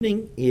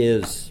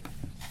Is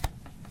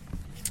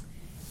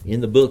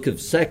in the book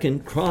of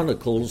 2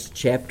 Chronicles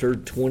chapter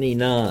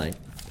 29.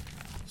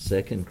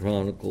 2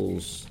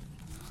 Chronicles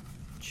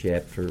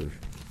chapter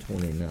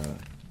 29.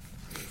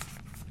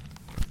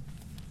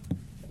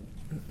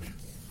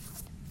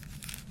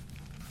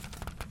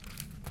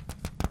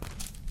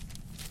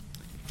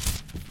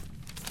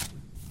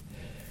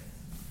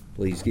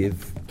 Please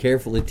give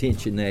careful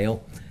attention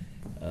now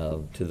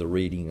to the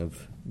reading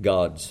of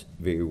God's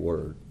very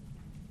word.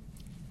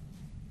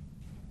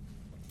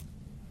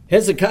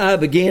 Hezekiah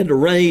began to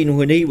reign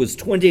when he was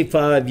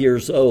 25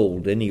 years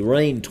old, and he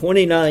reigned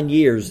 29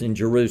 years in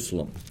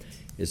Jerusalem.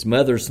 His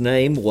mother's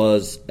name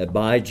was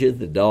Abijah,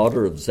 the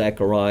daughter of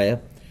Zechariah,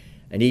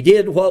 and he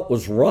did what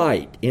was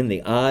right in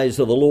the eyes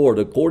of the Lord,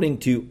 according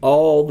to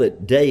all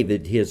that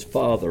David his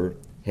father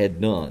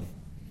had done.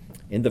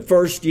 In the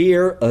first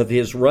year of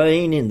his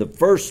reign, in the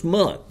first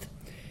month,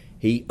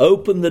 he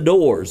opened the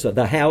doors of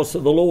the house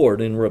of the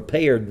Lord and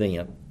repaired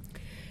them.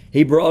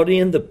 He brought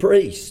in the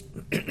priests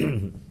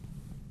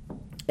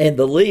and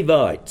the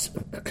Levites,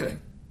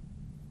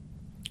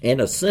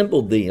 and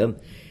assembled them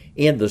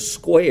in the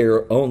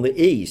square on the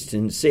east,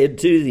 and said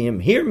to them,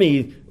 "Hear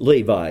me,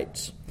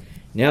 Levites.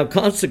 Now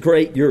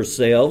consecrate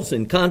yourselves,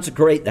 and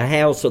consecrate the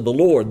house of the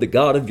Lord, the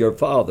God of your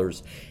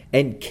fathers,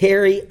 and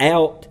carry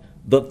out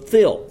the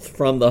filth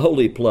from the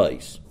holy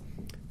place.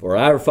 For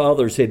our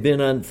fathers have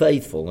been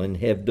unfaithful, and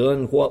have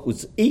done what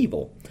was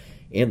evil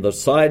in the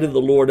sight of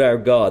the Lord our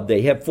God.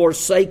 They have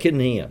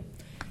forsaken him,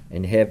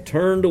 and have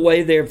turned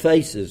away their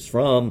faces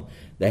from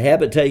the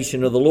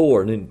habitation of the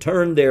Lord, and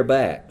turned their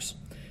backs.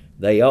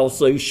 They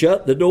also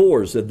shut the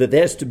doors of the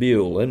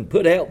vestibule, and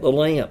put out the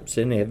lamps,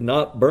 and have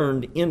not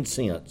burned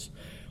incense,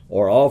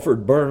 or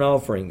offered burnt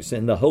offerings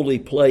in the holy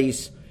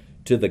place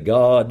to the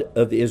God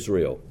of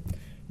Israel.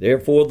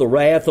 Therefore the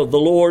wrath of the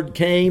Lord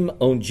came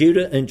on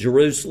Judah and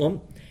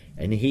Jerusalem,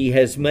 and he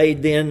has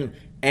made them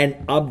an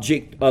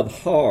object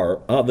of horror,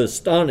 of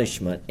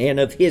astonishment, and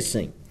of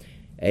hissing,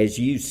 as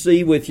you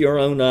see with your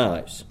own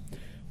eyes.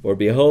 For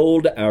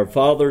behold, our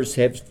fathers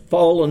have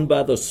fallen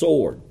by the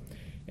sword,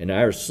 and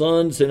our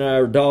sons and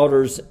our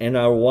daughters and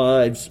our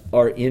wives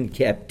are in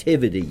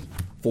captivity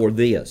for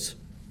this.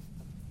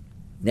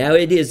 Now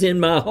it is in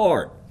my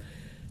heart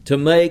to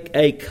make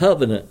a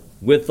covenant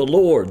with the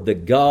Lord, the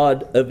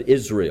God of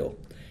Israel,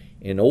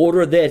 in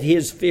order that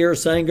his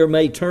fierce anger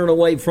may turn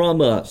away from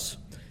us.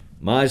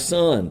 My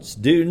sons,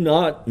 do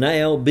not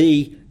now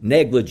be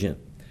negligent,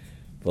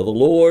 for the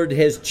Lord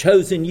has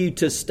chosen you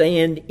to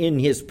stand in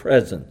his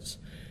presence,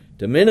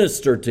 to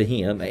minister to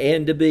him,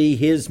 and to be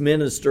his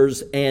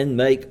ministers, and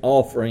make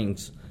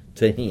offerings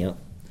to him."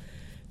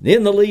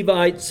 Then the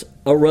Levites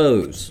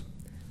arose,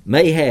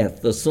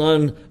 Mahath the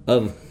son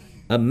of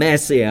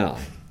Amasiah,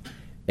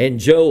 and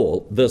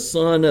Joel the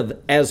son of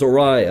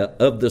Azariah,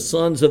 of the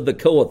sons of the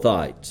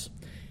Kohathites,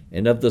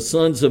 and of the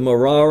sons of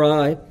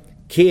Merari,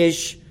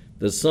 Kish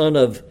the son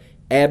of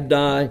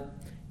Abdi,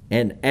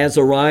 and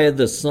Azariah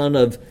the son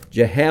of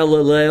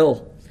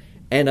Jehalelel,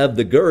 and of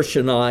the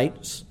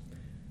Gershonites,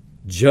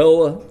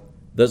 Joah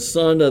the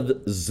son of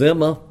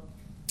Zimmah,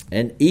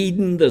 and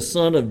Eden the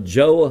son of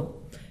Joah,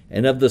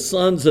 and of the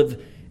sons of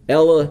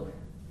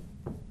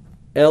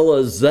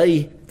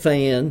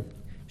Elizaphan,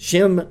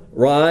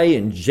 Shimri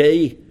and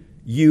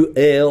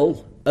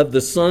Jeuel, of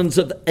the sons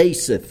of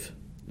Asaph,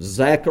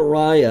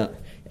 Zechariah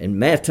and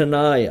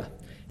Mattaniah,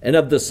 and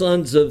of the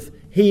sons of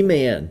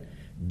Heman,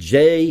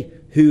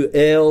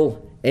 Jehuel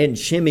and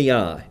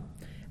Shimei,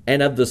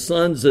 and of the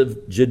sons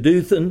of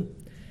Jeduthun,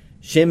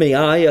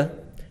 Shemaiah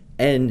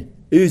and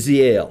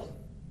Uzziel.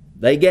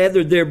 They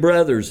gathered their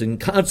brothers and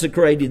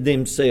consecrated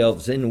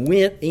themselves, and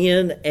went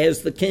in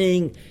as the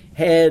king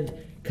had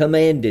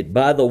commanded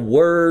by the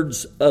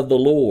words of the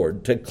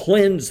Lord, to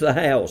cleanse the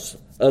house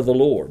of the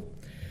Lord.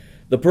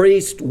 The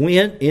priest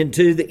went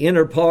into the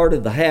inner part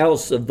of the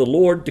house of the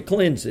Lord to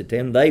cleanse it,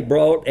 and they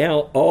brought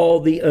out all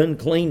the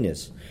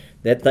uncleanness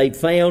that they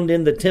found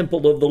in the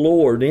temple of the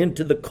Lord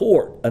into the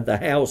court of the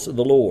house of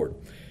the Lord.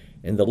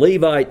 And the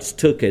Levites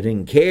took it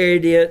and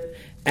carried it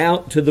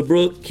out to the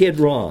brook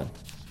Kidron.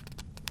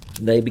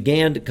 They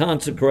began to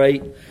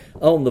consecrate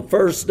on the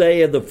first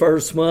day of the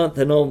first month,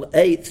 and on the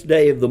 8th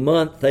day of the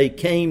month they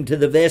came to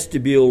the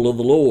vestibule of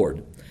the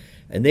Lord.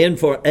 And then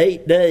for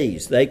 8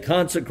 days they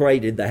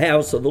consecrated the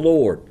house of the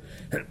Lord.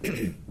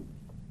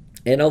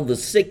 And on the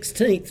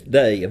 16th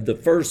day of the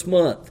first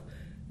month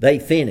they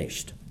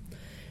finished.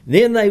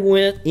 Then they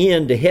went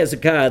in to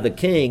Hezekiah the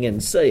king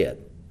and said,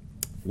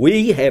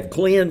 "We have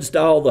cleansed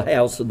all the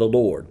house of the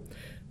Lord,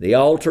 the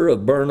altar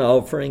of burnt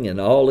offering and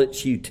all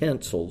its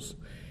utensils,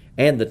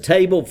 and the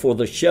table for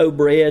the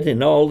showbread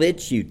and all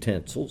its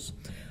utensils,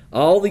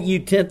 all the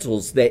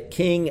utensils that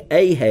King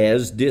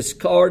Ahaz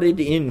discarded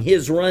in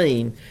his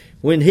reign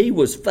when he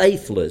was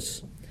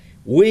faithless.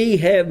 We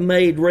have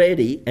made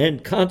ready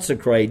and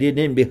consecrated,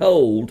 and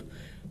behold,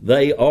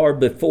 they are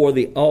before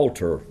the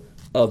altar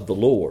of the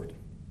Lord."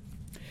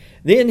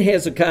 Then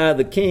Hezekiah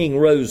the king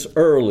rose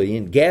early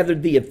and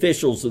gathered the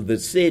officials of the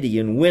city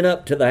and went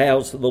up to the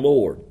house of the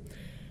Lord.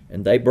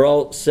 And they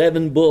brought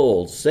 7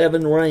 bulls,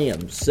 7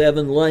 rams,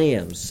 7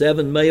 lambs,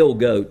 7 male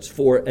goats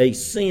for a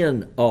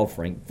sin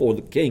offering for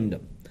the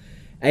kingdom,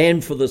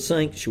 and for the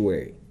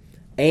sanctuary,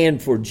 and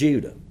for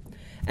Judah.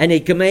 And he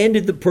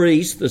commanded the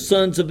priests, the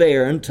sons of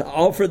Aaron, to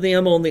offer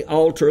them on the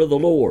altar of the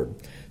Lord.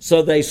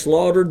 So they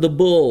slaughtered the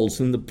bulls,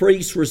 and the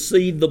priests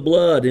received the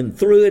blood and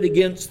threw it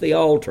against the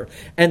altar.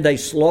 And they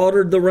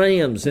slaughtered the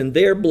rams, and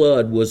their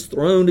blood was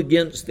thrown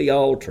against the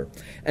altar.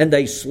 And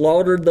they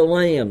slaughtered the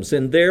lambs,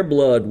 and their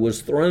blood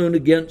was thrown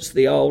against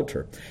the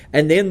altar.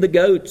 And then the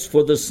goats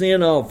for the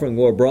sin offering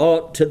were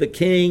brought to the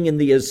king in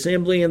the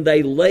assembly, and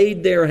they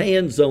laid their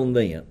hands on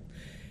them.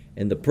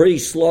 And the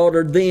priests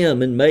slaughtered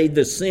them and made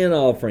the sin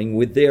offering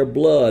with their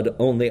blood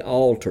on the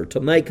altar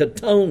to make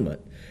atonement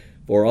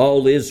for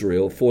all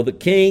Israel. For the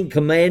king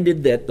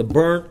commanded that the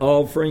burnt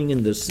offering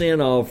and the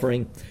sin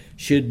offering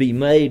should be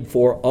made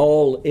for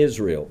all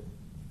Israel.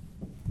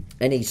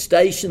 And he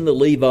stationed the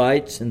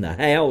Levites in the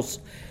house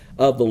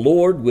of the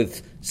Lord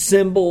with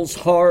cymbals,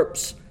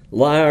 harps,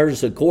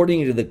 lyres,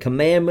 according to the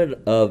commandment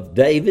of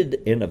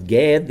David and of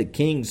Gad the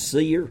king's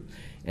seer,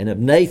 and of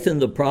Nathan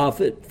the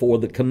prophet, for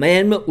the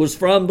commandment was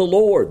from the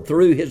Lord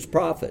through his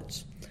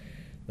prophets.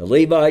 The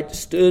Levites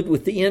stood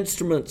with the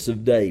instruments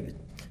of David,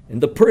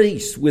 and the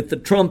priests with the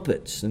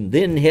trumpets. And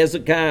then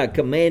Hezekiah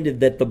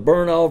commanded that the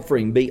burnt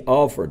offering be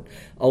offered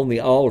on the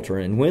altar.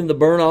 And when the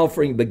burnt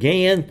offering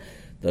began,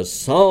 the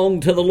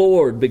song to the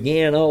Lord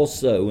began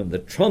also, and the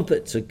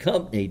trumpets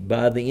accompanied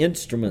by the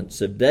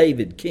instruments of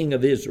David, king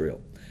of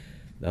Israel.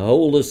 The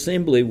whole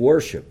assembly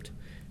worshipped,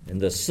 and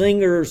the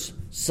singers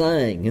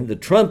sang, and the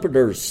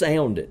trumpeters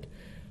sounded.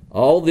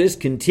 All this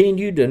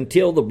continued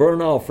until the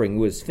burnt offering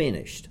was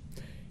finished.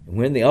 And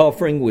when the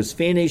offering was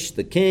finished,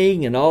 the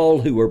king and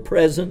all who were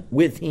present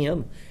with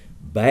him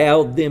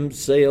bowed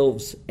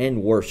themselves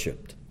and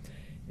worshipped.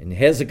 And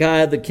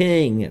Hezekiah the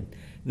king and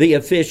the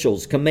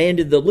officials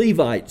commanded the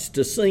Levites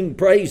to sing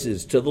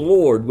praises to the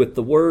Lord with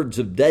the words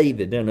of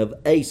David and of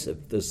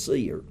Asaph the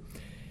seer.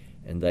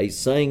 And they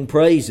sang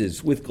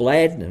praises with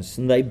gladness,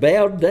 and they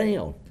bowed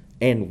down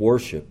and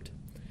worshipped.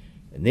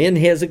 And then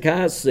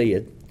Hezekiah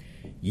said,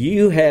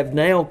 "You have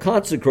now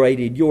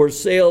consecrated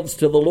yourselves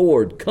to the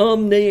Lord.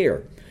 Come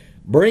near,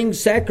 bring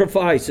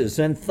sacrifices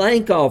and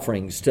thank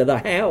offerings to the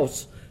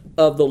house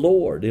of the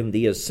Lord." And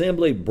the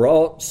assembly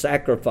brought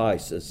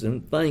sacrifices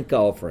and thank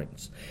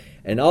offerings,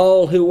 and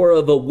all who were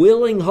of a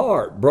willing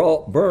heart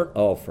brought burnt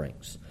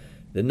offerings.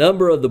 The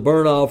number of the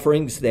burnt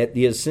offerings that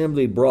the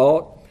assembly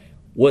brought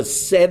was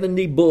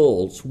 70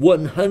 bulls,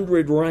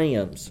 100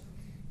 rams,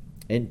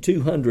 and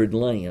 200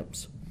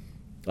 lambs.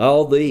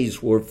 All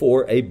these were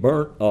for a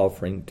burnt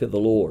offering to the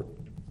Lord.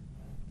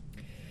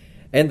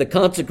 And the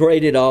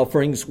consecrated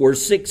offerings were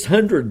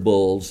 600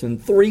 bulls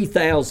and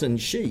 3,000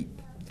 sheep.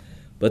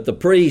 But the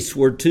priests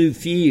were too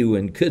few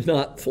and could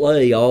not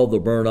flay all the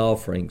burnt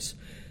offerings.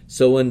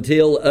 So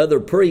until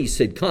other priests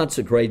had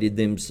consecrated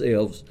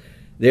themselves,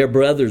 their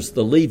brothers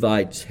the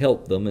Levites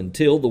helped them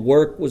until the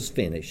work was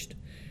finished.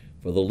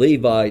 For the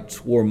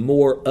Levites were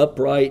more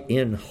upright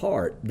in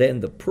heart than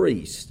the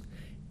priests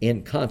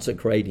in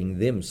consecrating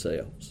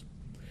themselves.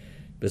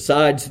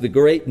 Besides the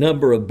great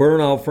number of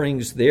burnt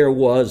offerings, there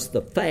was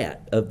the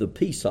fat of the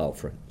peace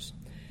offerings,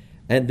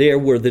 and there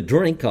were the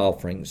drink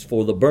offerings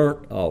for the burnt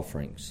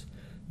offerings.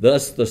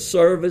 Thus the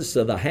service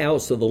of the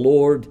house of the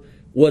Lord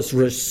was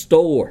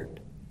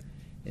restored.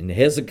 And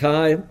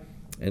Hezekiah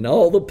and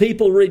all the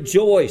people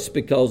rejoiced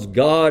because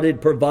God had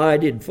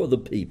provided for the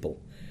people,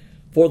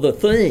 for the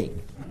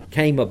thing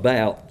came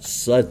about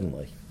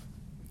suddenly.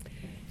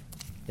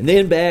 And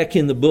then back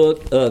in the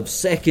book of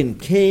 2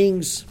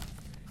 Kings,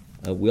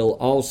 we'll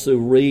also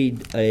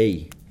read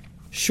a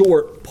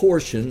short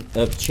portion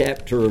of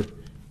chapter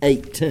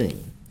 18.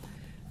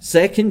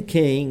 2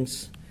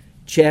 Kings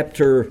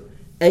chapter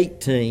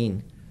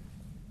 18,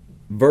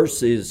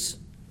 verses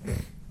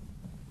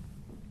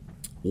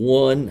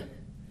 1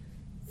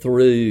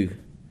 through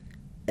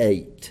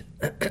 8.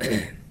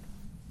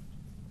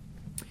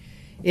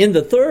 In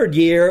the 3rd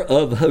year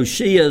of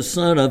Hoshea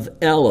son of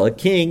Elah,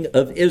 king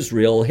of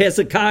Israel,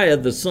 Hezekiah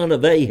the son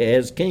of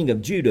Ahaz, king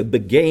of Judah,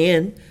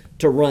 began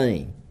to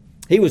reign.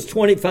 He was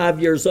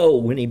 25 years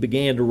old when he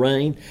began to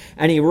reign,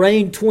 and he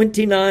reigned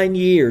 29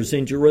 years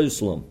in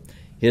Jerusalem.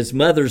 His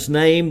mother's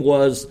name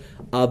was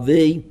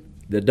Abi,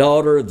 the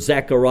daughter of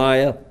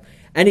Zechariah,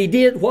 and he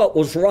did what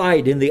was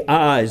right in the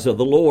eyes of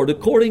the Lord,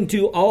 according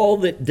to all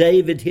that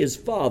David his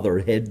father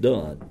had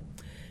done.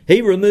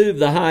 He removed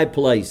the high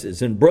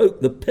places and broke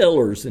the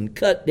pillars and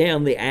cut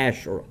down the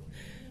Asherah.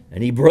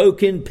 And he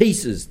broke in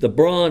pieces the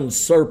bronze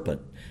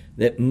serpent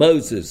that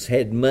Moses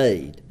had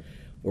made.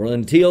 For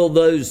until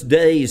those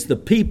days the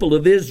people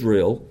of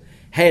Israel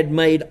had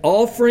made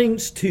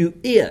offerings to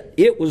it.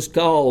 It was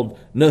called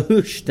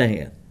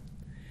Nehushtan.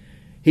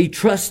 He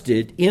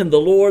trusted in the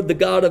Lord, the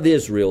God of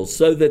Israel,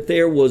 so that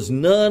there was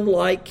none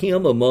like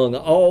him among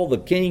all the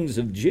kings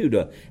of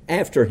Judah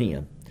after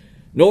him,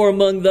 nor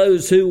among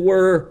those who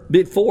were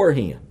before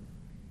him.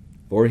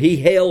 For he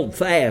held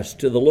fast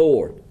to the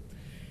Lord.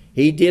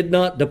 He did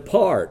not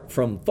depart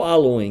from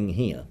following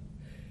him.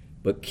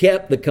 but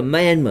kept the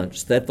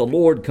commandments that the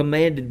Lord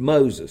commanded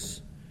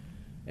Moses.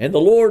 And the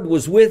Lord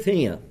was with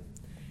him.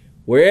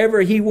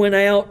 Wherever he went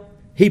out,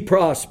 he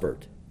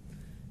prospered.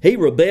 He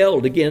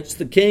rebelled against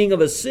the king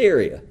of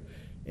Assyria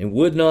and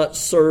would not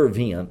serve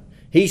him.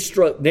 He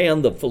struck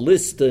down the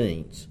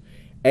Philistines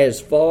as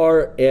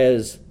far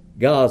as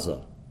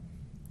Gaza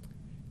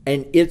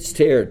and its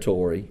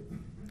territory,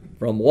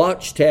 from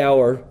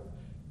watchtower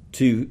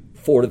to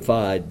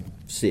fortified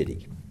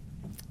city.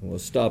 We'll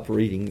stop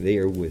reading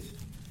there with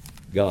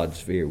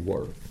God's very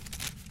word.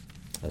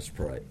 Let's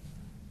pray.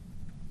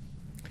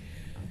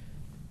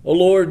 Oh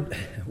Lord,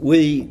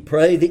 we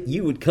pray that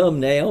you would come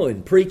now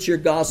and preach your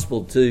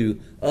gospel to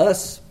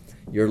us,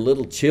 your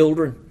little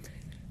children,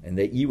 and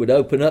that you would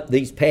open up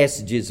these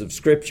passages of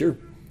Scripture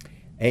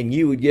and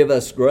you would give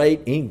us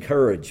great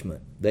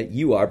encouragement that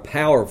you are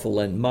powerful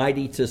and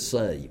mighty to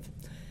save.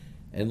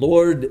 And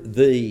Lord,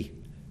 the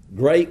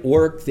great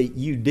work that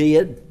you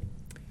did,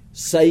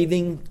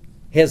 saving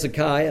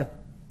Hezekiah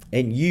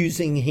and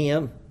using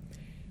him,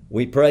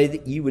 we pray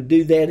that you would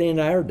do that in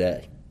our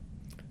day.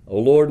 Oh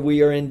Lord,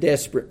 we are in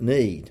desperate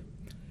need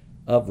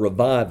of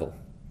revival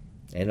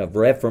and of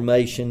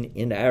reformation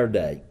in our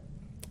day.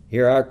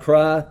 Hear our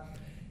cry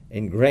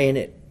and grant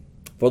it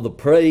for the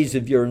praise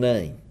of your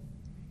name,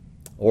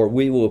 or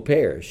we will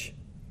perish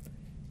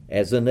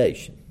as a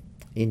nation.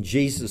 In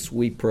Jesus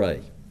we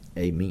pray.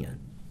 Amen.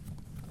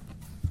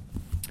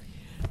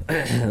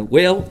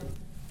 Well,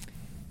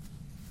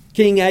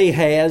 King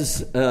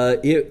Ahaz,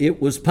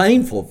 it was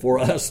painful for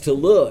us to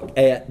look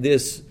at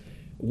this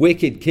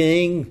wicked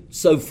king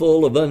so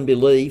full of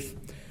unbelief.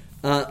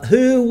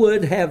 Who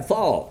would have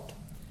thought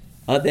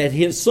that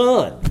his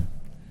son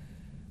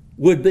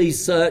would be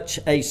such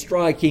a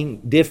striking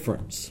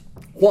difference?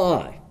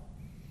 Why?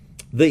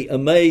 The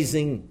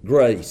amazing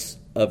grace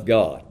of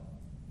God.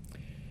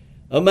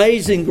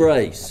 Amazing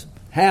grace.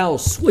 How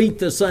sweet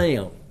the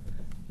sound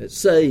that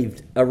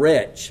saved a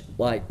wretch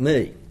like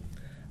me.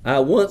 I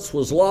once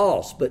was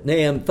lost, but now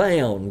am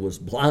found, was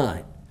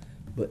blind,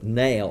 but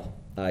now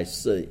I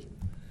see.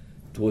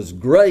 'Twas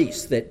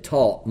grace that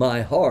taught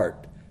my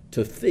heart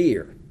to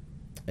fear,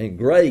 and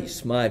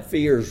grace my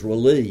fears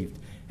relieved.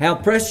 How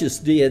precious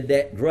did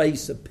that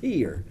grace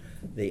appear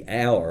the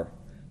hour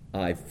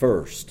I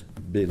first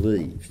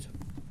believed.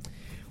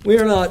 We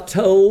are not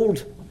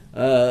told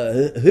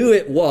who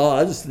it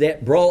was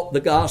that brought the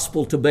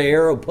gospel to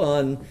bear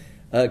upon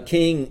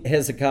King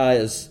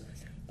Hezekiah's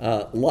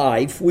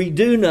life. We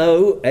do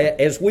know,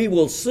 as we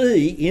will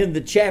see in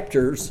the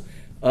chapters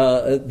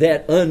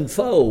that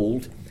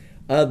unfold,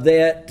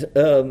 that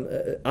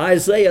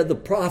Isaiah the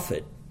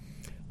prophet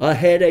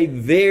had a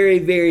very,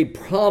 very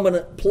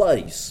prominent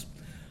place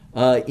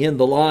in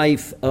the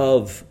life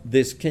of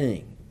this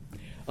king.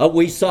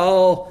 We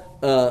saw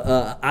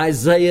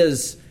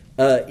Isaiah's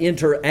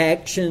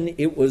interaction.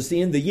 It was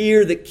in the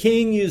year that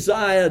King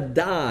Uzziah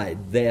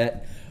died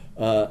that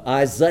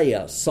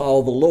Isaiah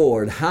saw the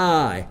Lord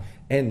high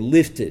and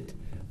lifted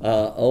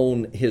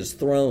on his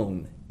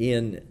throne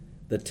in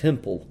the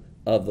temple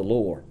of the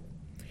Lord.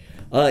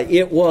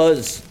 It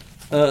was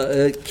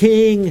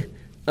King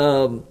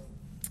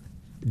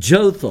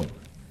Jotham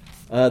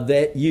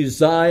that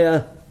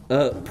Uzziah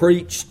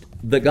preached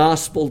the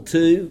gospel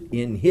to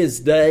in his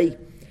day.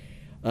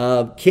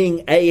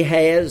 King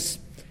Ahaz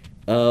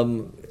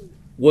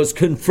was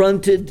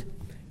confronted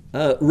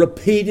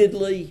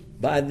repeatedly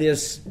by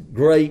this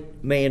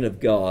great man of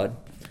God.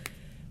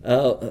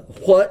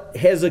 What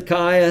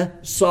Hezekiah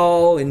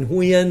saw and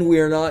when, we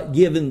are not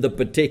given the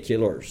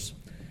particulars.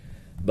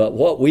 But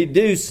what we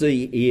do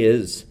see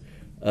is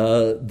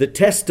the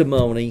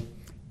testimony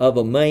of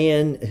a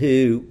man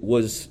who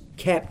was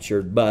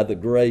captured by the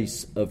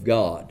grace of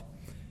God,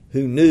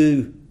 who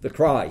knew the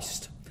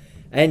Christ,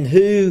 and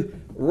who,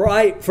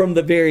 right from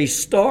the very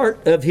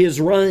start of his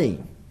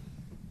reign,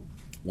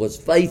 was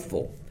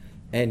faithful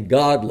and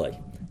godly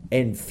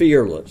and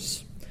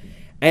fearless.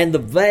 And the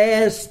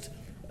vast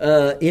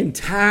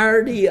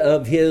entirety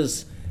of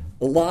his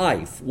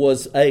life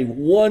was a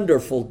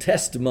wonderful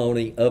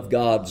testimony of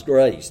God's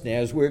grace. Now,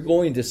 as we're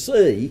going to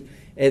see,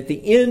 at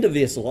the end of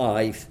his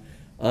life,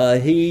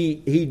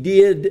 he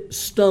did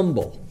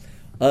stumble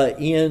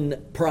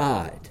in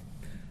pride.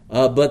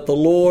 But the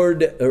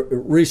Lord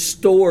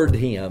restored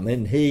him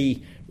and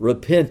he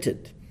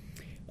repented.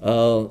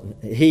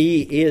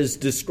 He is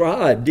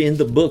described in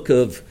the book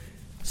of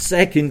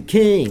 2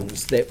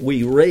 Kings that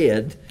we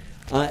read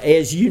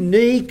as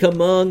unique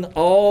among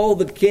all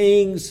the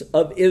kings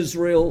of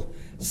Israel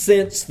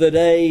since the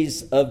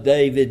days of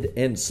David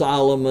and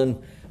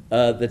Solomon.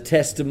 The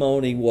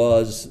testimony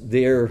was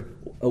there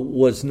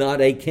was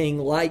not a king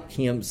like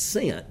him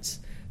since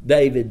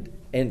David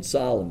and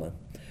Solomon,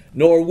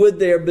 nor would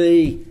there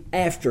be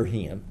after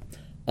him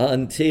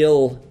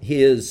until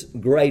his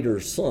greater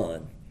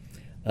son,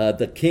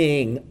 the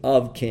King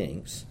of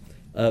Kings,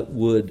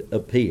 would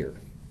appear.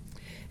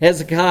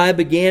 Hezekiah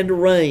began to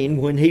reign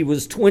when he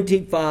was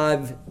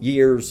 25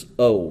 years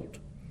old,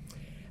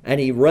 and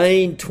he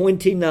reigned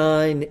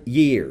 29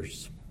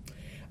 years.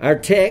 Our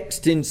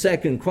text in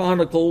 2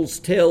 Chronicles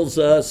tells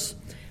us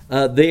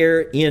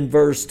there in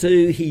verse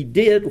 2, he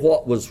did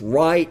what was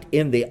right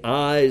in the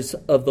eyes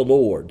of the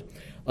Lord,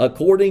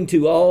 according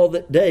to all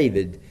that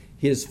David,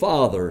 his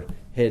father,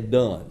 had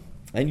done.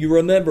 And you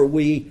remember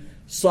we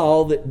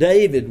saw that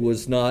David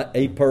was not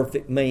a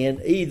perfect man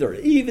either.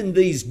 Even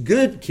these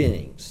good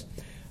kings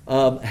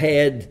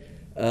had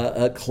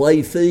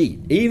clay feet.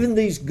 Even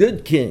these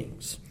good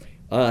kings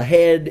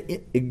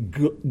had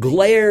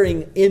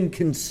glaring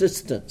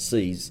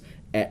inconsistencies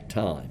at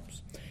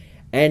times.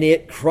 And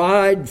it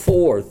cried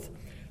forth,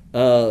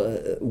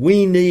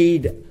 we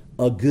need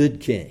a good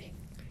king.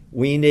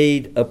 We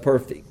need a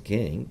perfect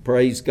king.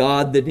 Praise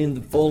God that in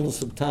the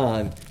fullness of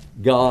time,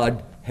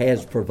 God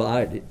has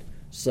provided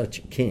such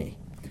a king.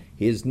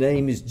 His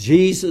name is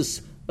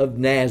Jesus of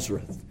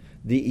Nazareth,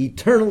 the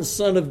eternal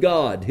Son of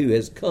God who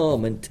has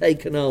come and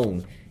taken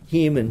on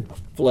human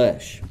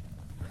flesh.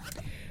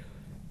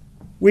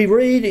 We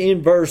read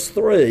in verse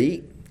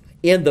 3,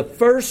 in the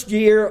first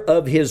year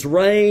of his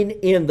reign,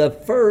 in the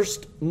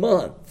first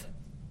month,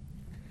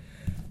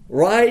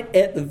 right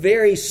at the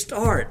very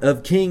start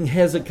of King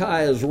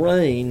Hezekiah's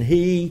reign,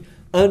 he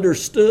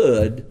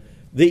understood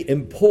the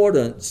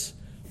importance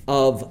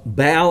of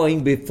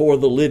bowing before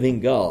the living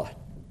God.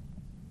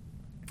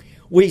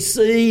 We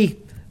see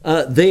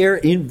there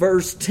in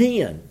verse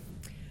 10,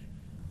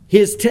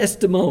 his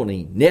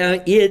testimony.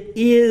 Now it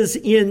is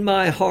in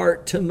my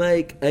heart to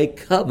make a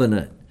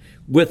covenant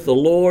with the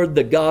Lord,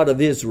 the God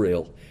of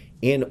Israel,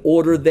 in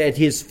order that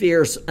his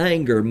fierce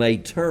anger may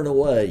turn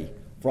away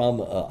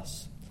from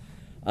us.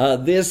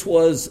 This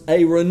was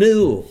a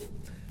renewal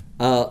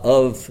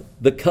of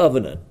the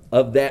covenant,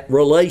 of that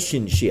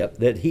relationship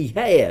that he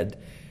had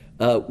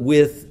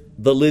with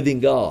the living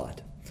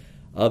God,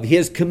 of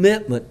his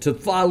commitment to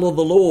follow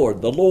the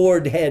Lord. The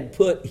Lord had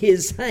put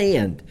his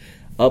hand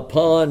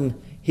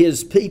upon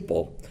his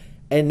people,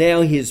 and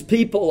now his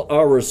people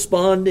are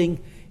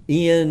responding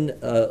in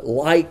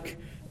like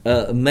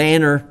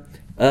manner,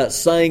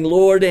 saying,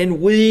 Lord,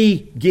 and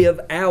we give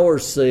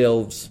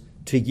ourselves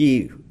to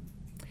you.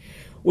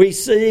 We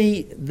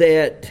see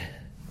that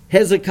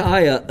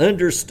Hezekiah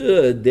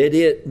understood that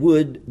it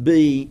would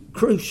be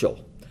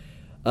crucial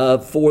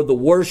for the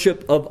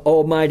worship of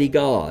Almighty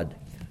God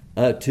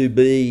to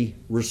be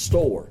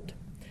restored.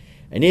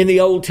 And in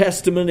the Old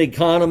Testament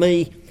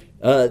economy,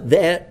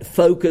 that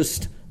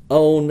focused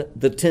on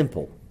the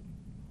temple.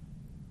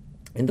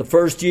 In the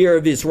first year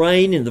of his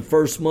reign, in the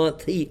first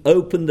month, he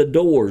opened the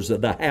doors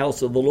of the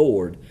house of the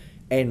Lord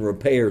and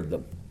repaired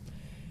them.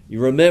 You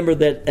remember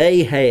that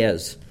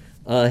Ahaz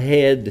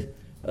had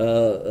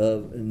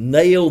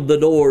nailed the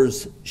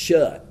doors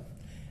shut.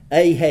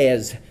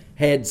 Ahaz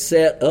had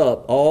set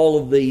up all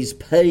of these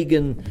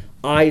pagan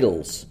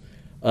idols,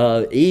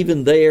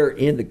 even there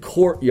in the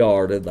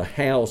courtyard of the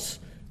house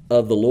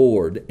of the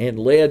Lord, and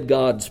led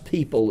God's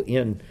people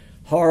in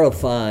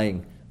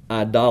horrifying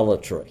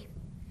idolatry.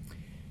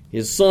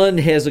 His son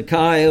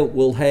Hezekiah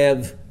will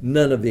have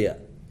none of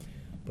it,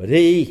 but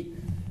he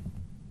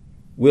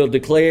will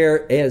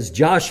declare as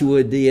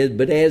Joshua did,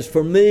 but as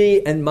for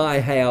me and my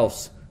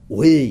house,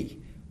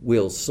 we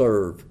will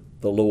serve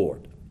the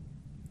Lord.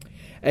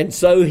 And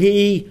so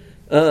he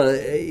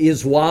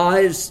is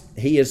wise,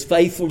 he is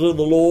faithful to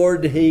the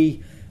Lord,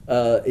 he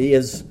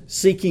is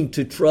seeking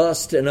to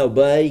trust and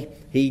obey.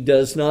 He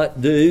does not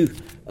do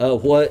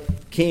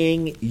what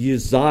King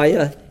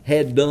Uzziah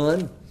had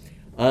done.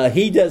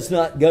 He does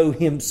not go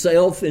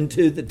himself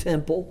into the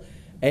temple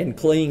and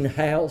clean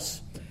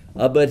house,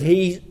 but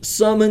he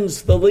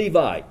summons the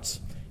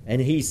Levites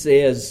and he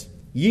says,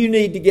 you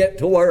need to get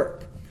to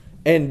work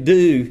and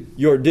do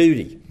your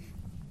duty.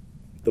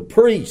 The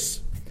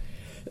priests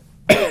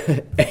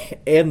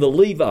and the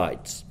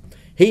Levites,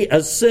 he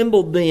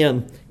assembled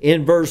them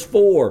in verse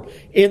 4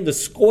 in the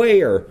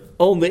square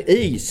on the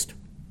east,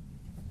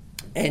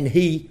 and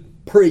he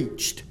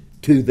preached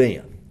to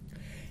them.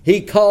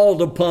 He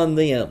called upon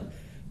them,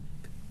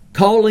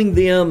 calling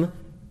them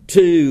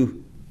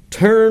to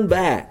turn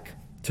back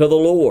to the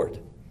Lord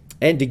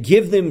and to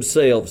give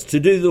themselves to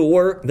do the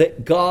work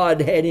that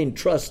God had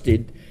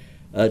entrusted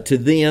to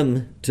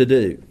them to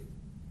do.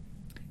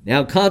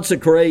 Now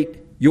consecrate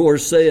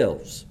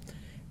yourselves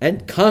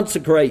and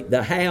consecrate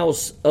the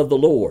house of the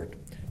Lord.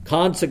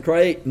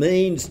 Consecrate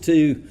means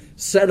to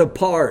set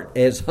apart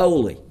as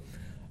holy,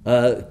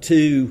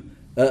 to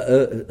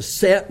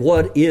set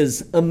what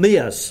is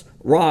amiss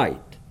right.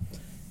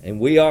 And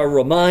we are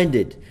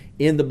reminded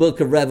in the book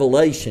of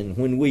Revelation,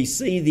 when we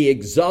see the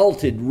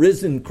exalted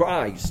risen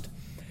Christ,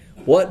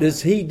 what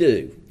does he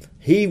do?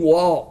 He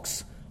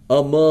walks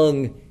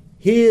among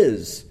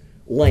his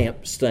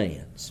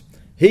lampstands.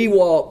 He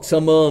walks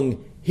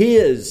among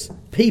his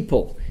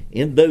people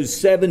in those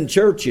 7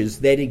 churches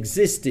that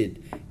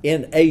existed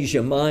in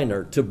Asia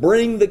Minor to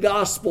bring the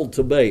gospel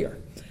to bear,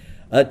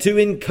 to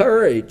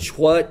encourage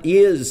what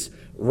is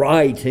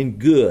right and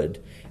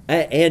good,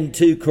 and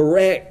to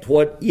correct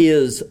what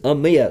is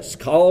amiss,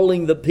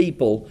 calling the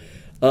people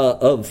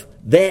of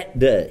that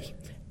day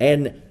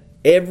and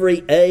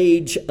every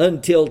age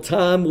until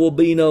time will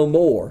be no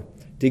more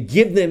to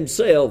give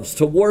themselves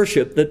to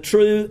worship the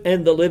true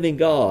and the living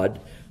God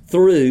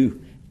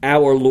through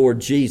our Lord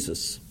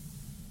Jesus.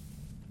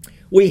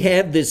 We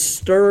have this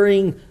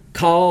stirring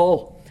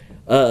call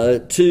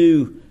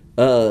to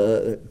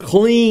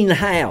clean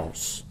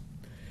house,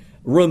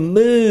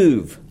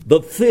 remove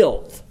the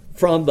filth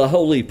from the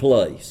holy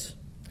place.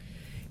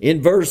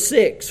 In verse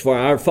 6, for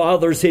our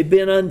fathers have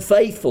been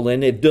unfaithful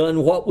and have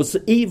done what was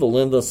evil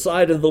in the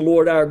sight of the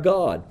Lord our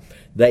God.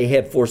 They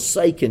have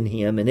forsaken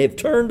him and have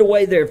turned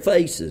away their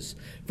faces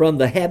from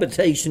the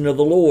habitation of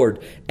the Lord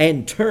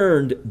and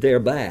turned their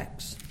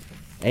backs.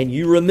 And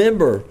you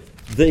remember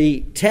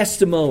the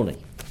testimony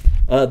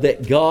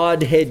that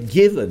God had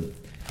given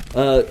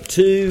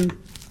to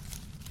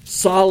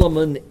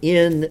Solomon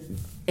in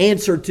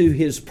answer to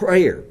his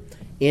prayer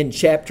in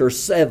chapter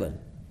 7.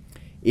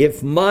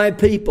 If my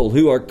people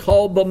who are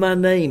called by my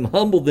name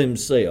humble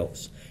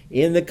themselves,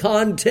 in the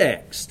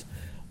context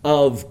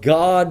of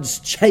God's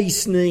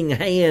chastening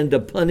hand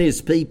upon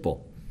his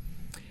people,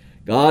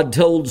 God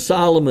told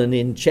Solomon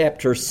in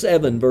chapter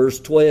 7, verse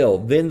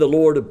 12, then the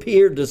Lord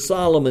appeared to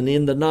Solomon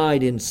in the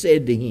night and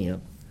said to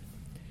him,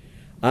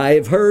 I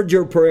have heard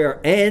your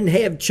prayer and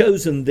have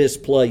chosen this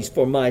place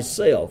for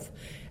myself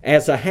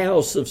as a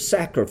house of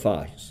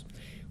sacrifice.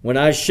 When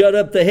I shut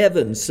up the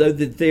heavens so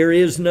that there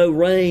is no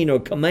rain, or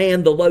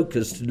command the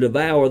locusts to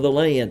devour the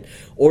land,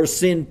 or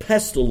send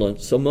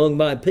pestilence among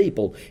my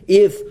people,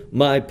 if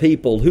my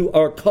people who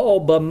are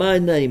called by my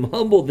name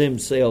humble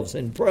themselves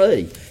and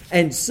pray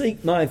and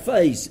seek my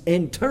face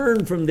and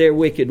turn from their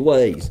wicked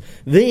ways,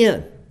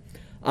 then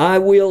I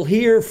will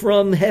hear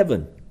from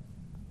heaven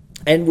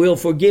and will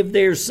forgive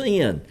their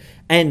sin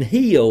and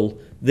heal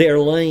their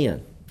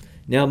land.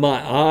 Now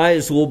my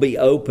eyes will be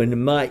open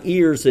and my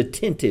ears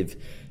attentive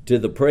to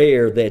the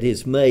prayer that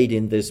is made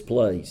in this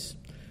place.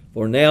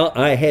 For now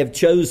I have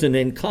chosen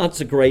and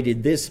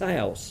consecrated this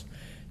house,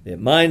 that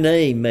my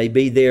name may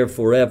be there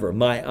forever.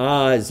 My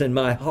eyes and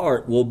my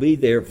heart will be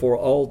there for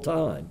all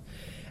time.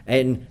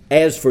 And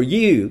as for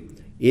you,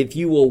 if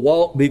you will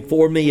walk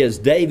before me as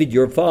David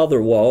your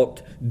father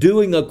walked,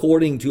 doing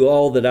according to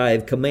all that I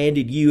have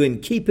commanded you,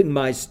 and keeping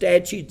my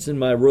statutes and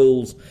my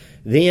rules,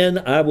 then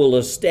I will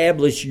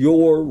establish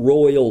your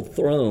royal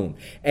throne,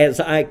 as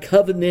I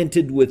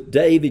covenanted with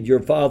David your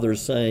father,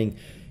 saying,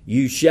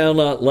 you shall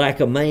not lack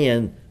a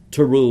man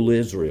to rule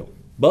Israel.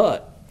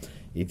 But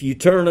if you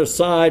turn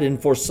aside and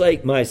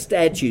forsake my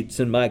statutes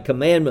and my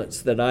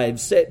commandments that I have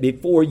set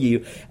before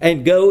you,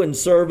 and go and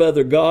serve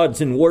other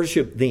gods and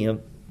worship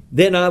them,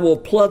 then I will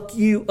pluck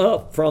you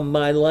up from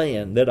my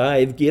land that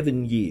I have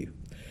given you.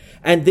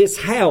 And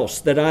this house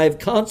that I have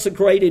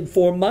consecrated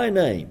for my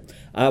name,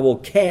 I will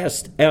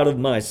cast out of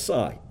my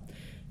sight.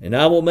 And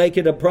I will make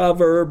it a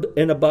proverb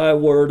and a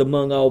byword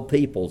among all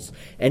peoples.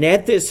 And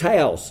at this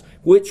house,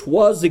 which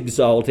was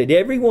exalted,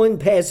 everyone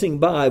passing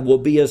by will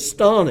be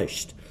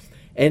astonished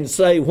and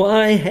say,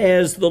 why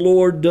has the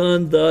Lord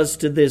done thus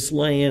to this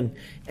land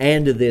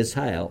and to this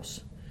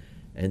house?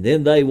 And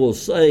then they will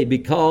say,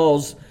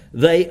 because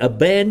they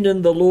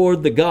abandoned the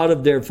Lord, the God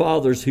of their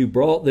fathers, who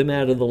brought them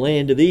out of the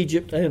land of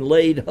Egypt, and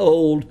laid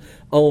hold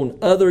on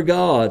other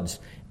gods,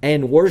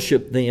 and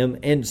worshiped them,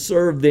 and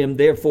served them.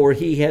 Therefore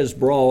he has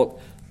brought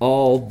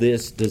all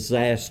this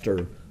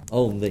disaster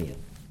on them.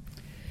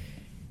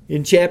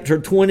 In chapter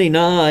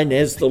 29,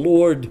 as the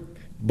Lord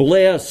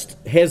blessed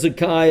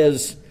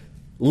Hezekiah's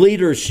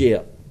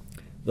leadership,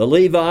 the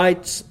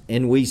Levites,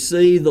 and we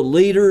see the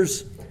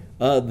leaders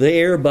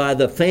there by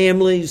the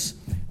families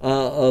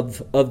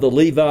of the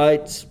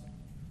Levites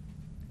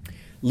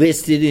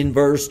listed in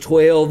verse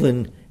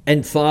 12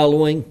 and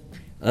following,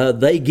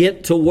 they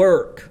get to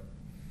work.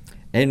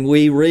 And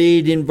we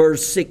read in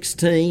verse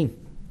 16,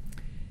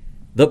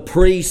 the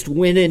priest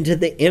went into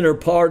the inner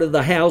part of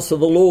the house of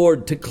the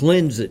Lord to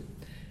cleanse it,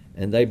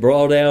 and they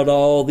brought out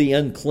all the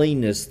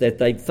uncleanness that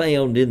they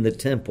found in the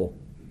temple.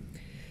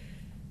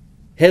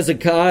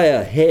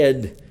 Hezekiah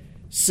had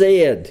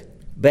said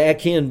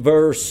back in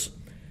verse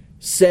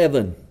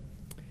 7,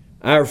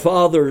 our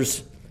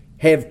fathers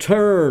have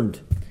turned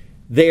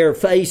their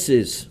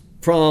faces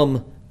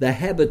from the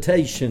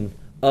habitation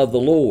of the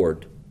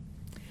Lord.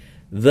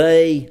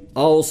 They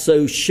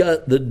also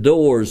shut the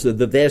doors of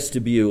the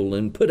vestibule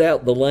and put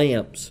out the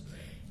lamps,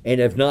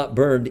 and have not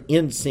burned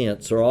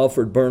incense or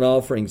offered burnt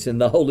offerings in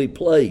the holy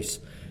place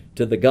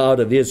to the God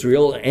of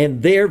Israel.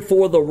 And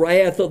therefore the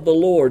wrath of the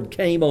Lord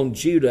came on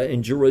Judah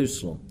and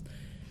Jerusalem.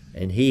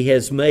 And he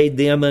has made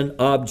them an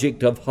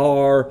object of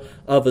horror,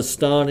 of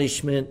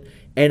astonishment,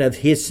 and of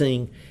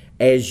hissing,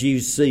 as you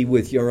see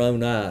with your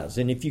own eyes.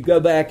 And if you go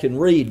back and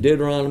read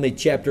Deuteronomy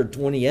chapter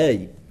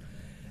 28,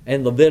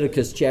 and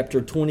Leviticus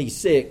chapter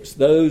 26,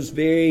 those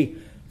very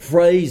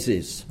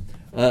phrases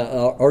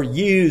are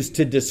used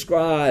to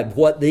describe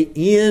what the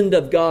end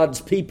of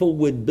God's people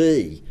would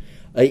be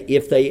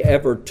if they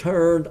ever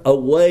turned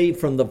away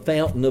from the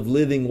fountain of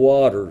living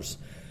waters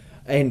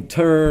and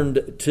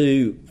turned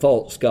to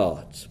false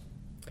gods.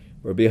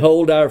 For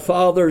behold, our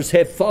fathers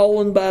have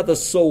fallen by the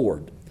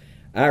sword.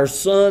 Our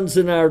sons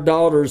and our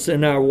daughters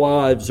and our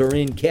wives are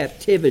in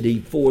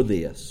captivity for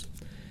this.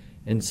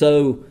 And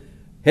so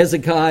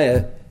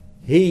Hezekiah,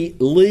 he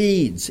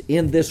leads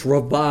in this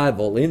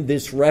revival, in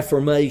this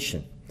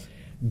reformation.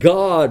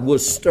 God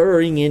was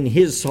stirring in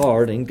his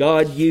heart, and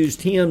God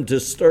used him to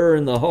stir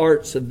in the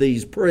hearts of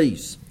these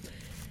priests.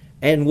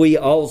 And we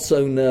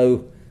also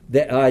know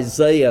that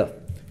Isaiah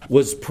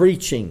was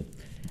preaching,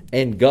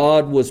 and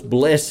God was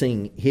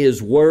blessing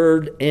his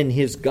word and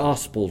his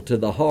gospel to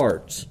the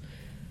hearts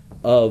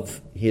of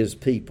his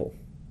people.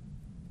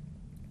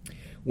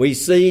 We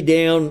see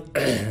down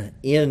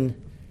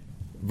in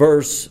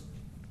verse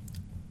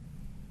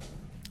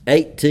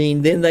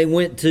 18, then they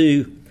went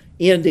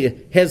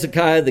into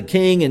Hezekiah the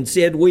king and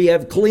said, we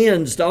have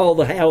cleansed all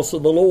the house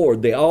of the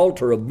Lord, the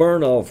altar of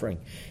burnt offering,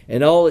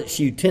 and all its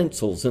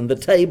utensils, and the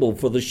table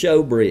for the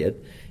showbread,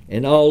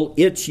 and all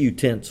its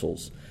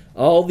utensils,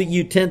 all the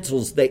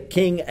utensils that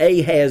King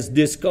Ahaz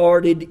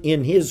discarded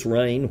in his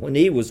reign when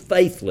he was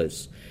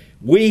faithless.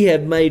 We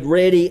have made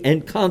ready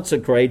and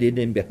consecrated,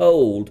 and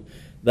behold,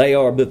 they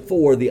are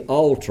before the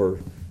altar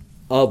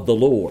of the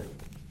Lord.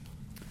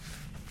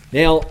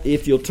 Now,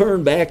 if you'll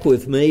turn back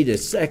with me to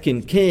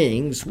 2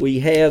 Kings, we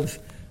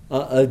have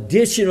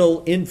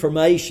additional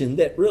information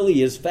that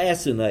really is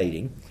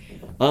fascinating.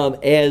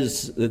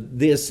 As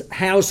this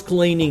house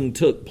cleaning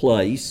took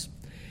place,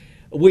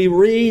 we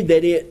read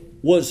that it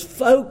was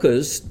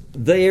focused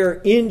there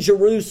in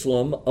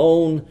Jerusalem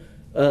on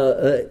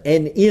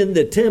and in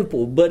the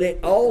temple, but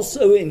it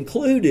also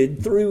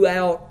included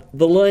throughout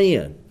the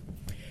land.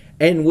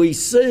 And we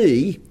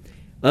see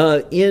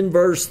in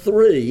verse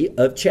 3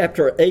 of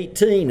chapter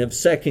 18 of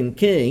 2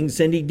 Kings,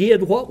 and he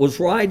did what was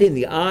right in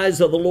the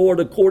eyes of the Lord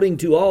according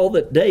to all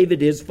that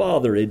David his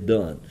father had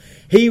done.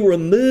 He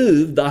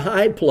removed the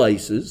high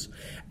places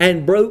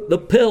and broke the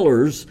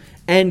pillars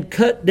and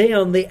cut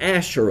down the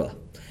Asherah.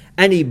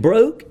 And he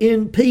broke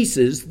in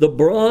pieces the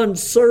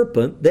bronze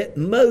serpent that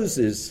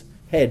Moses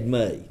had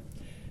made.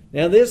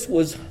 Now this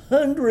was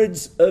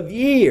hundreds of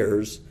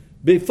years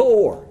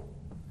before.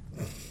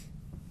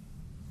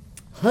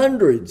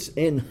 Hundreds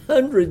and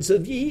hundreds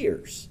of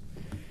years.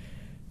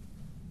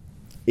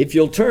 If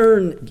you'll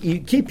turn, you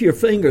keep your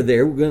finger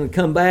there, we're going to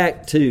come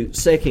back to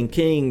 2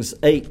 Kings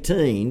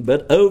 18,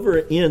 but over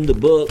in the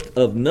book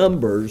of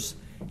Numbers,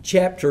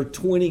 chapter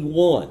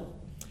 21,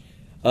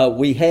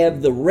 we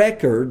have the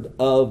record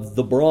of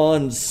the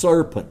bronze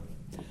serpent,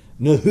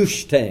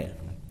 Nehushtan.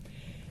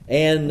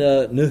 And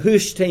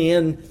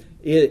Nehushtan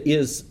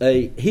is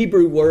a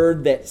Hebrew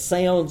word that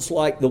sounds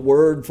like the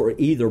word for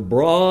either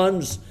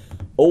bronze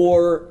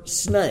or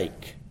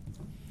snake.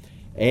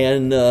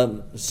 And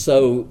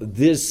so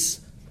this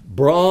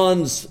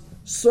bronze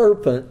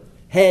serpent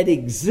had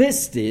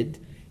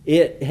existed.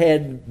 It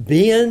had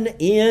been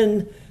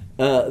in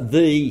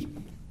the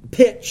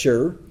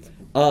picture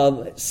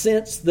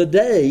since the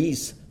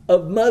days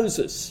of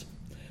Moses.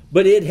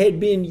 But it had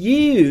been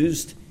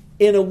used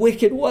in a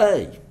wicked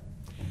way.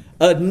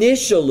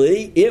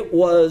 Initially, it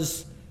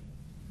was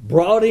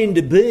brought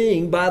into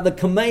being by the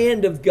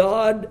command of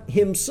God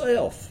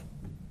himself.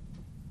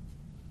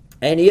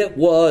 And it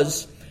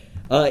was,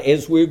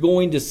 as we're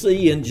going to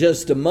see in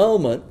just a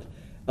moment,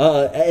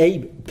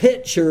 a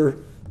picture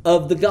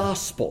of the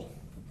gospel.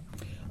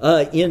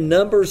 In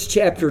Numbers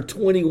chapter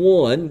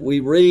 21, we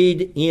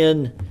read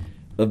in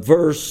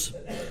verse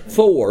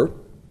 4,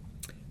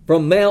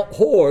 from Mount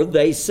Hor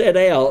they set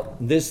out,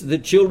 this is the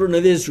children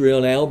of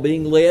Israel now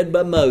being led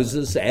by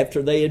Moses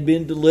after they had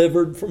been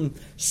delivered from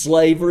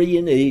slavery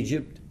in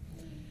Egypt.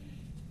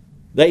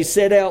 They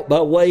set out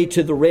by way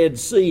to the Red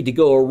Sea to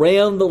go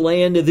around the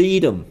land of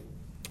Edom.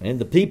 And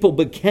the people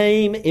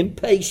became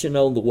impatient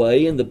on the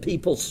way, and the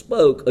people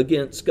spoke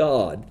against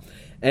God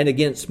and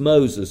against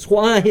Moses.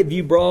 Why have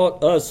you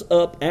brought us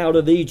up out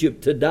of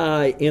Egypt to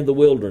die in the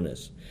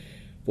wilderness?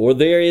 For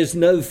there is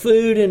no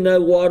food and no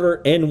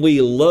water, and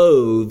we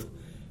loathe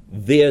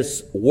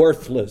this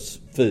worthless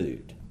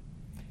food.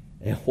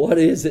 And what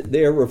is it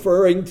they're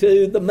referring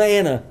to? The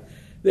manna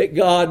that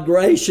God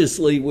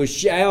graciously was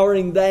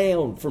showering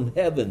down from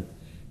heaven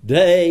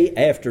day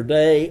after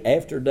day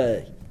after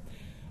day.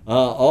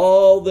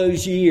 All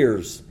those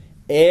years,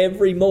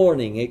 every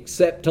morning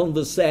except on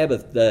the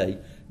Sabbath day,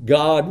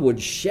 God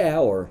would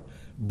shower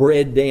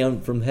bread down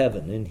from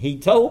heaven. And he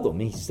told them,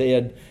 he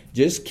said,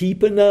 just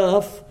keep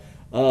enough.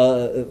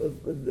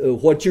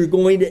 What you're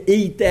going to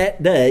eat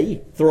that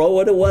day, throw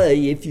it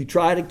away. If you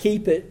try to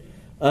keep it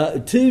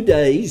 2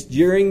 days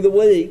during the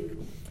week,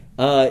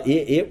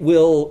 it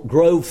will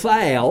grow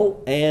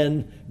foul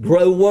and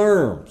grow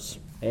worms.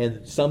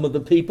 And some of the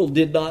people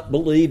did not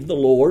believe the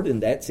Lord,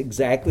 and that's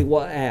exactly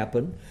what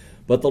happened.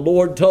 But the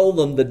Lord told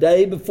them, the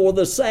day before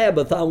the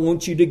Sabbath, I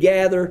want you to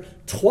gather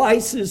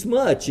twice as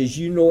much as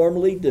you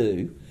normally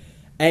do,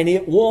 and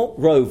it won't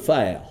grow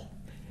foul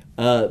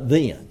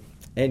then.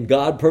 And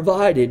God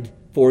provided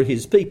for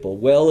his people.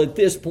 Well, at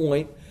this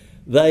point,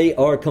 they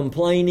are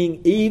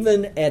complaining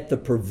even at the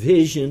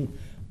provision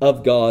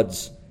of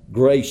God's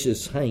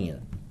gracious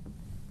hand.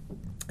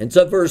 And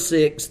so verse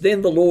 6,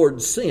 then the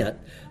Lord sent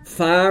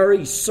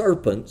fiery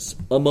serpents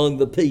among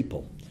the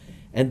people,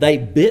 and they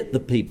bit the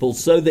people,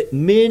 so that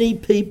many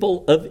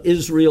people of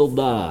Israel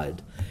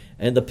died.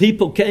 And the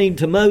people came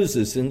to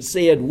Moses and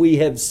said, "We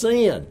have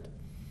sinned,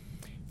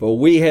 for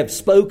we have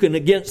spoken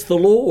against the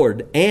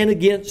Lord and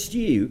against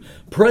you.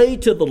 Pray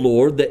to the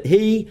Lord that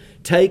he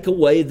take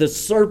away the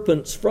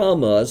serpents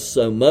from us."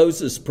 So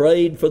Moses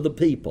prayed for the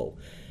people.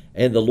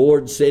 And the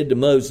Lord said to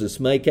Moses,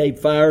 "Make a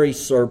fiery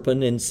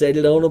serpent and set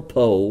it on a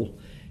pole,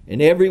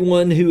 and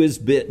everyone who is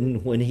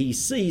bitten, when he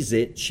sees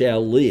it,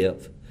 shall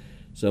live."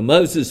 So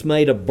Moses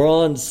made a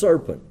bronze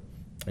serpent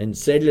and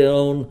set it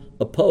on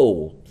a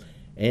pole.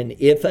 And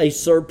if a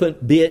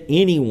serpent bit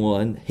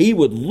anyone, he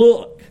would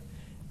look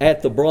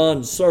at the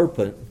bronze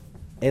serpent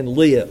and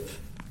live.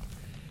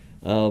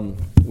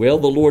 Well,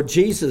 the Lord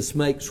Jesus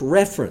makes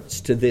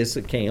reference to this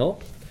account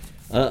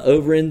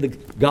over in the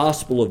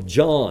Gospel of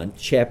John,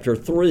 chapter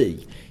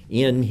 3,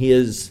 in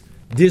his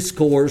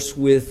discourse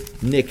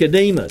with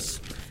Nicodemus.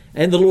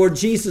 And the Lord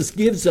Jesus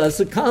gives us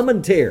a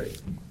commentary.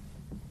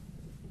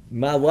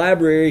 My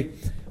library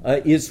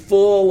is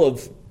full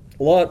of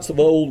lots of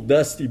old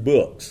dusty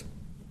books.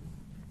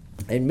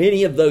 And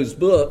many of those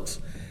books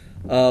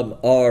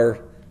are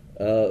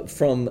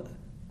from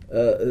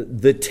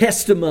the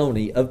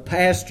testimony of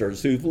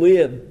pastors who've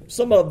lived,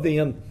 some of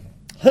them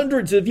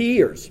hundreds of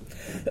years.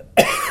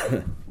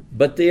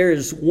 But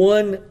there's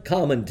one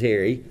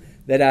commentary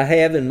that I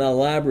have in my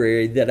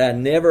library that I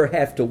never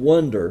have to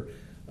wonder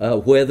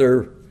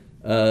whether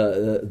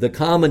the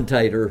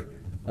commentator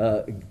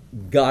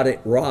got it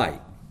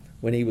right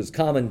when he was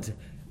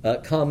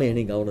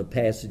commenting on a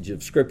passage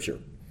of Scripture.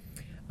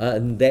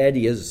 And that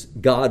is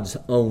God's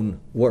own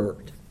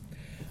Word.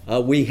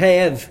 We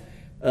have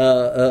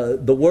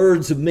the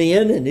words of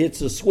men, and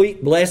it's a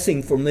sweet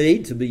blessing for me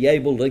to be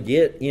able to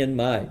get in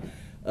my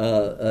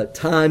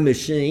time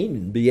machine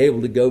and be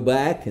able to go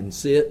back and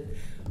sit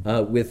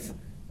with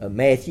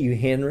Matthew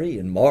Henry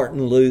and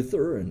Martin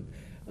Luther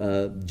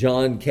and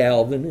John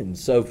Calvin and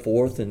so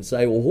forth and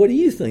say, well, what do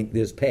you think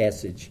this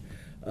passage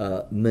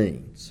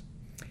means?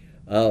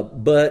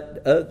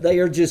 But they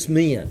are just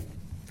men.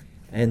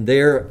 And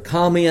their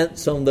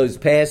comments on those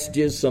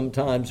passages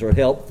sometimes are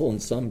helpful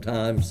and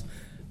sometimes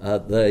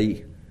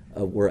they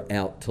were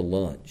out to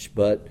lunch.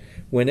 But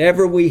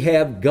whenever we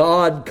have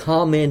God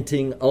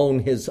commenting on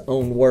His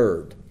own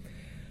Word,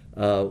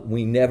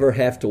 we never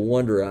have to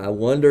wonder, I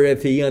wonder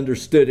if He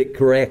understood it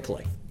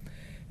correctly.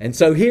 And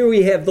so here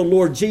we have the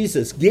Lord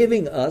Jesus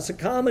giving us a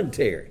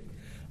commentary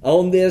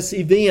on this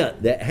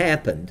event that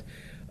happened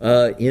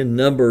in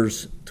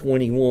Numbers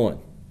 21.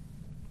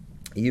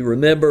 You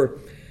remember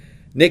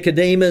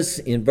Nicodemus,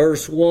 in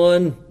verse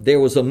 1, there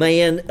was a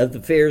man of the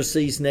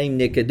Pharisees named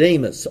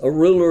Nicodemus, a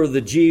ruler of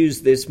the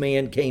Jews. This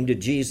man came to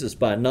Jesus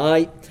by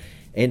night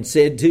and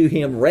said to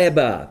him,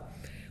 "Rabbi,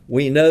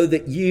 we know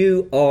that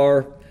you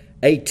are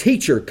a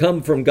teacher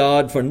come from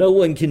God, for no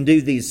one can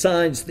do these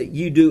signs that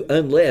you do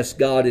unless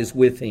God is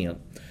with him."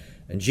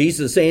 And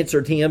Jesus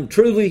answered him,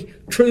 "Truly,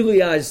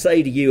 truly I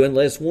say to you,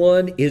 unless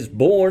one is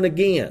born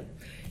again,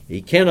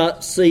 he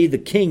cannot see the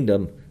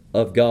kingdom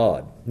of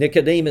God."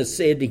 Nicodemus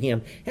said to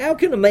him, "How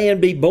can a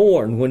man be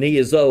born when he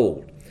is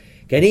old?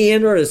 Can he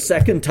enter a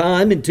second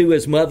time into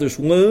his mother's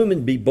womb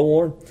and be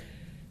born?"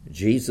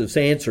 Jesus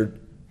answered,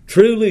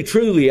 "Truly,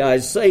 truly, I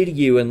say to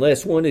you,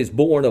 unless one is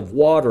born of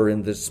water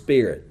and the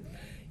Spirit,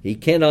 he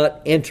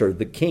cannot enter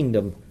the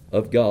kingdom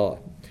of God.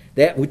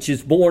 That which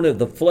is born of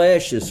the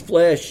flesh is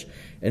flesh,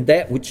 and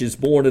that which is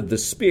born of the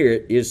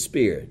Spirit is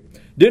spirit.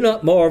 Do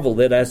not marvel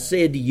that I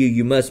said to you,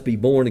 you must be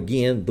born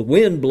again. The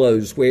wind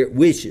blows where it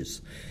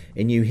wishes,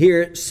 and you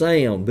hear its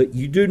sound, but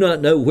you do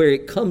not know where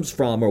it comes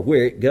from or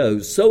where it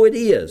goes. So it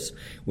is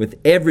with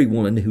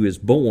everyone who is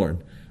born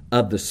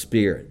of the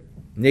Spirit."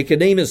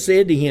 Nicodemus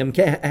said to him,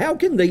 "How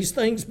can these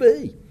things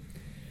be?"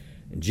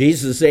 And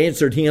Jesus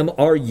answered him,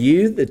 "Are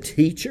you the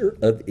teacher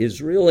of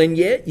Israel, and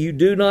yet you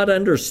do not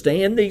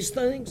understand these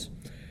things?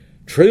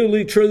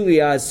 Truly,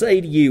 truly, I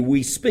say to you,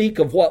 we speak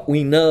of what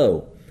we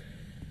know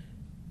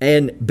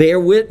and bear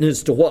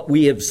witness to what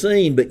we have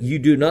seen, but you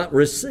do not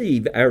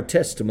receive our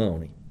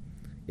testimony.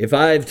 If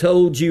I have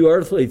told you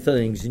earthly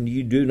things and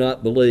you do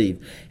not believe,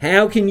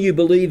 how can you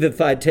believe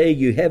if I tell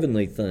you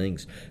heavenly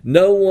things?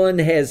 No one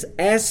has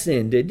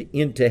ascended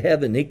into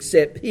heaven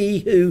except he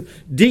who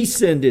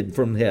descended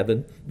from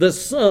heaven, the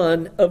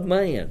Son of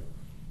Man.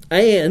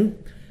 And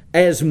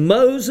as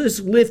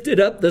Moses lifted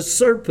up the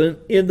serpent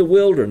in the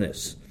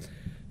wilderness,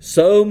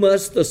 so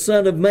must the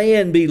Son of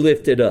Man be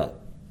lifted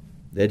up,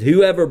 that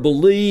whoever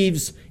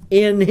believes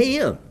in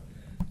him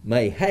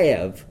may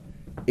have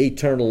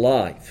eternal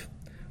life.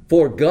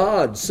 For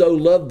God so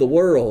loved the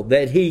world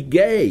that he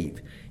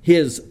gave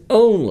his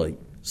only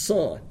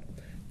Son,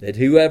 that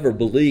whoever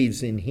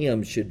believes in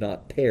him should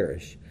not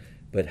perish,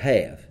 but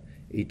have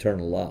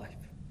eternal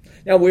life."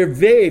 Now we're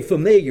very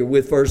familiar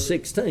with verse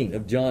 16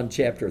 of John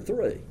chapter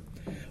 3.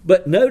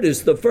 But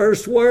notice the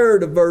first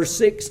word of verse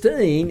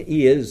 16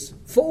 is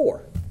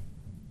 "for."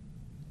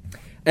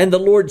 And the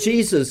Lord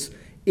Jesus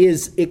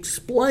is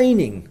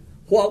explaining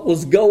what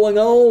was going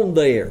on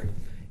there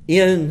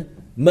in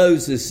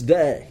Moses'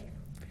 day.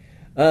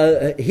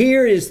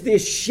 Here is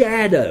this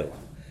shadow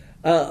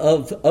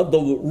of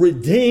the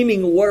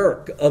redeeming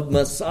work of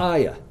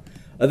Messiah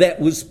that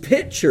was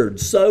pictured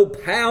so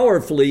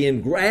powerfully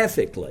and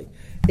graphically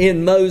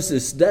in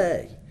Moses'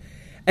 day.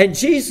 And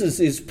Jesus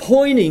is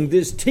pointing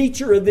this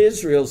teacher of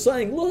Israel,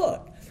 saying,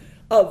 look,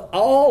 of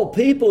all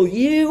people,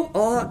 you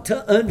ought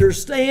to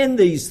understand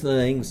these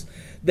things,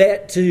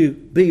 that to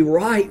be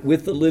right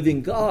with the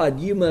living God,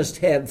 you must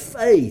have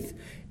faith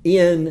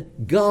in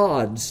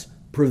God's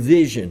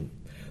provision,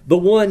 the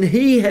one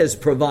He has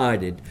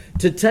provided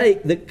to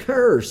take the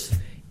curse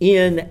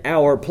in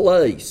our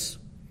place.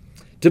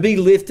 To be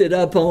lifted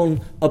up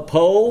on a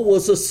pole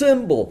was a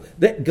symbol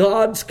that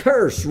God's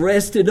curse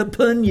rested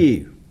upon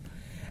you.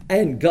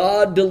 And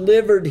God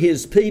delivered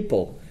His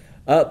people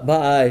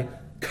by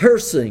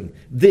cursing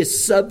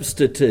this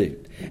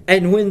substitute.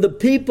 And when the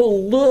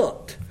people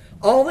looked,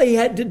 all they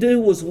had to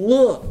do was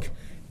look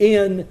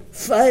in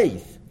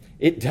faith.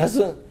 It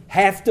doesn't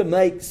have to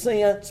make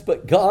sense,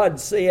 but God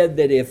said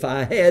that if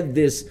I had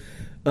this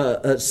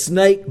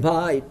snake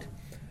bite,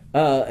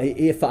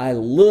 if I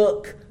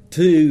look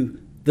to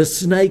the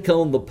snake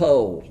on the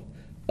pole,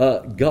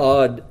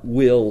 God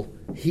will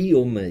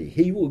heal me.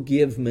 He will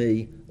give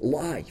me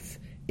life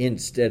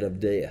instead of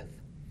death.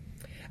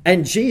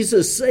 And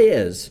Jesus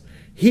says,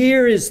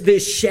 here is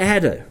this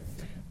shadow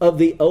of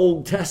the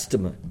Old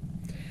Testament.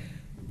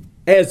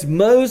 As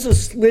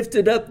Moses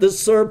lifted up the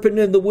serpent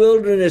in the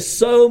wilderness,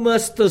 so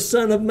must the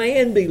Son of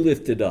Man be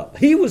lifted up.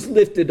 He was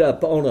lifted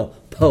up on a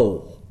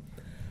pole,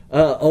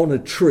 on a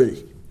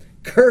tree.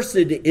 Cursed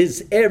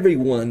is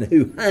everyone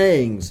who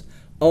hangs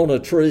on a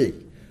tree,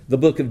 the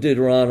book of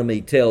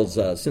Deuteronomy tells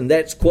us. And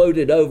that's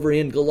quoted over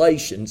in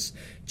Galatians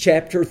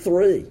chapter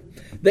 3.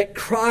 That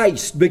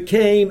Christ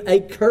became a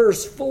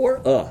curse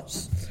for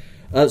us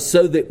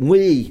so that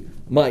we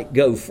might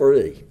go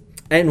free.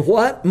 And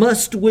what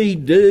must we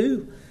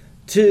do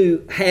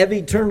to have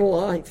eternal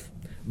life?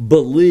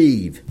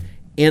 Believe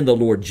in the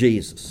Lord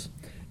Jesus.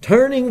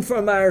 Turning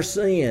from our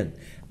sin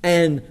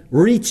and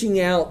reaching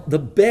out the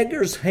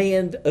beggar's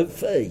hand of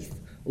faith,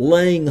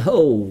 laying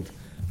hold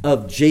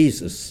of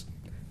Jesus,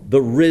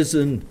 the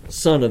risen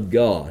Son of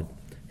God,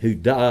 who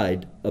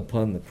died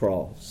upon the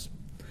cross.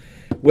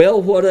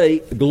 Well, what a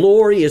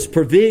glorious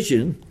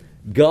provision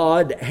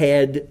God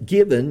had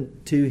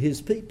given to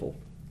His people.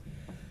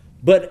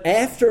 But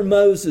after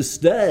Moses'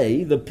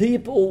 day, the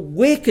people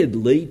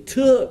wickedly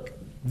took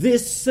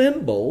this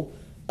symbol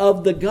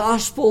of the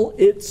gospel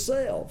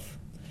itself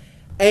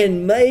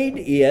and made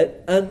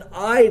it an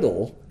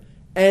idol,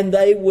 and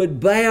they would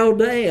bow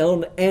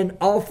down and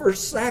offer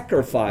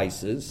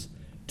sacrifices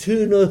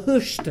to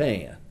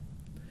Nehushtan.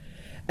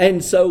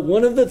 And so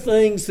one of the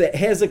things that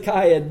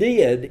Hezekiah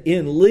did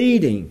in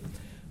leading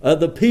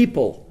the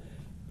people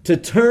to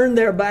turn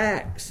their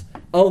backs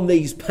on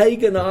these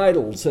pagan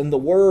idols in the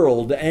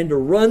world and to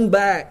run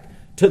back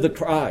to the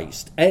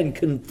Christ and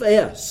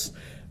confess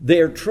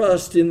their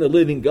trust in the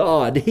living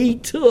God, he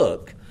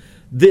took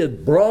the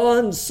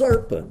bronze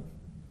serpent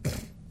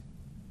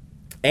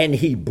and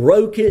he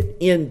broke it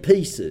in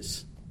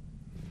pieces.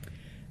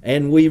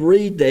 And we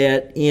read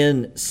that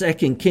in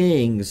 2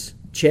 Kings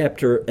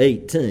chapter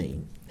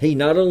 18. He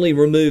not only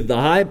removed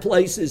the high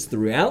places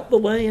throughout the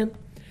land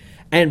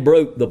and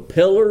broke the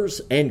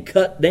pillars and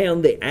cut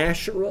down the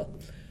Asherah,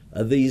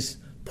 these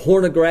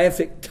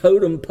pornographic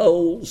totem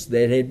poles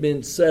that had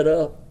been set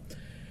up.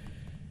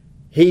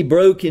 He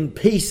broke in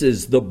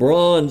pieces the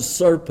bronze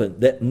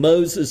serpent that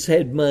Moses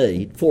had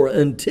made, for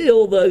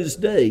until those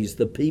days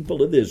the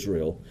people of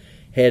Israel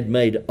had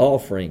made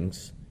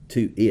offerings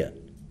to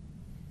it.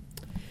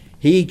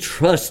 He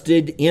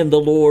trusted in the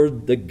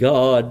Lord, the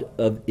God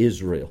of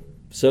Israel,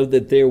 so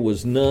that there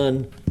was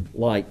none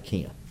like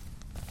him.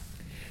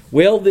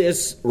 Well,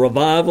 this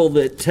revival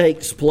that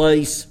takes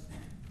place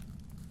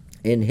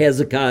in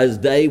Hezekiah's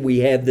day, we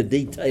have the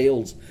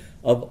details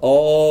of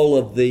all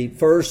of the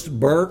first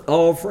burnt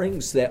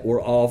offerings that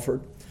were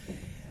offered.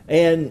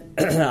 And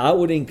I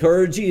would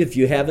encourage you, if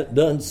you haven't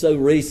done so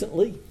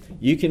recently,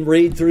 you can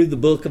read through the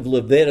book of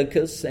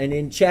Leviticus. And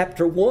in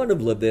chapter 1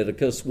 of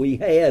Leviticus, we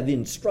have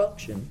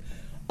instruction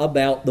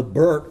about the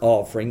burnt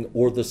offering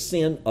or the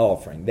sin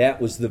offering.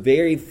 That was the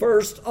very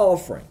first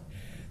offering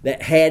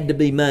that had to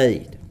be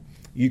made.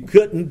 You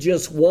couldn't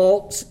just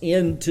waltz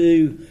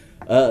into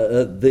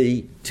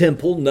the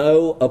temple.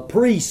 No, a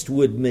priest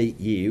would meet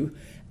you.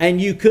 And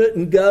you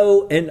couldn't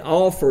go and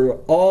offer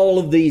all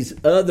of these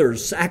other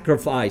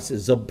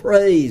sacrifices of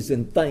praise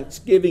and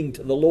thanksgiving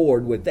to the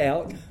Lord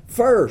without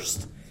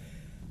first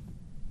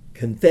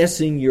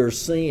confessing your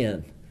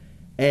sin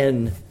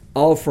and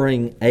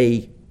offering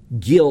a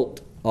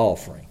guilt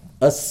offering,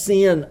 a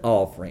sin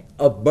offering,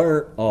 a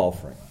burnt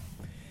offering.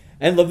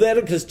 And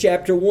Leviticus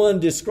chapter 1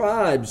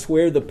 describes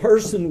where the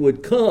person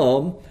would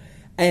come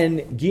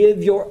and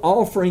give your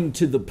offering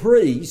to the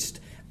priest,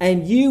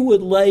 and you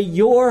would lay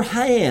your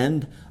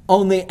hand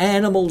on the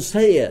animal's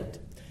head.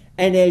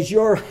 And as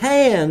your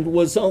hand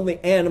was on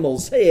the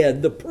animal's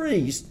head, the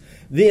priest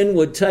then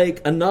would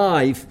take a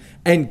knife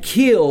and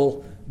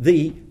kill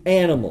the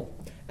animal.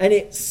 And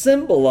it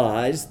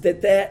symbolized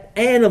that that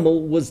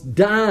animal was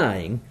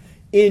dying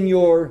in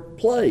your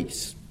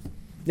place.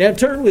 Now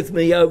turn with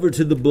me over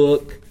to the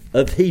book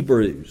of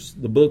Hebrews.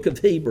 The book of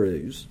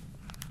Hebrews.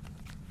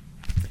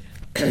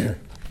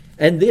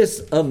 And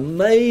this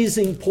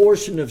amazing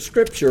portion of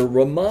Scripture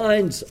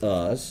reminds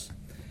us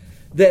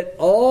that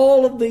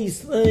all of these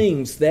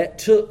things that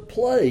took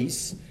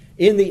place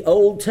in the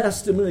Old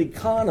Testament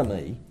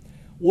economy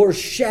were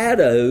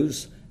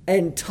shadows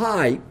and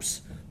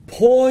types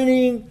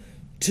pointing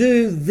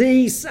to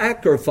the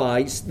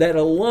sacrifice that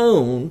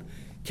alone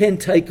can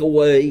take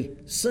away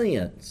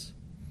sins.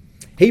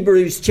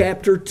 Hebrews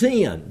chapter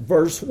 10,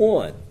 verse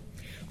 1.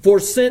 For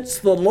since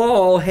the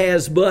law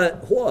has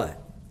but what?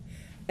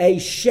 A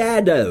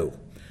shadow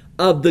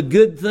of the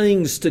good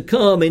things to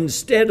come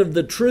instead of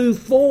the true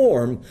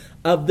form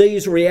of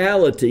these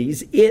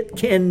realities, it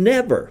can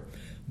never,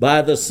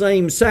 by the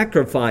same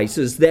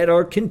sacrifices that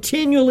are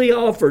continually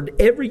offered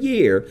every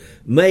year,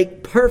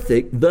 make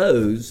perfect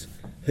those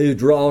who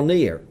draw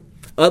near.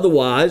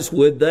 Otherwise,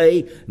 would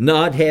they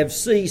not have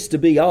ceased to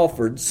be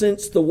offered,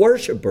 since the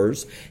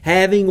worshippers,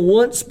 having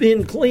once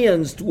been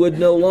cleansed, would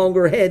no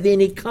longer have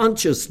any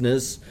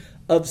consciousness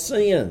of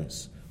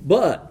sins?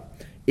 But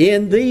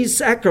in these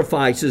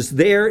sacrifices,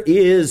 there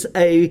is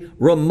a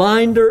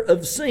reminder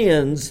of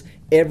sins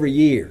every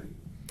year.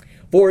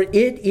 For it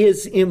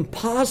is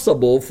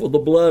impossible for the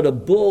blood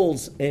of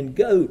bulls and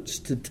goats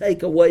to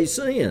take away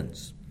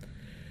sins.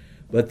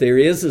 But there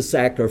is a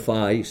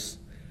sacrifice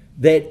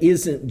that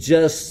isn't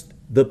just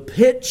the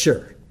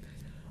picture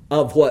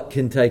of what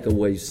can take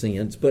away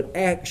sins, but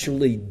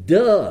actually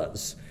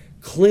does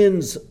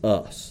cleanse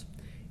us.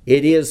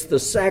 It is the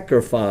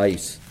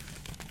sacrifice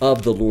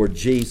of the Lord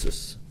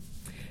Jesus.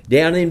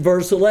 Down in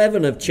verse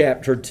 11 of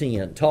chapter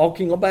 10,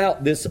 talking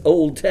about this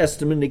Old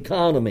Testament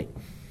economy,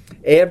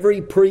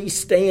 every priest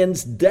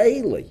stands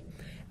daily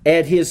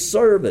at his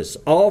service,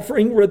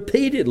 offering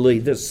repeatedly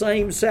the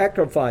same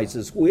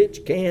sacrifices,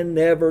 which can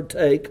never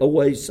take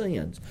away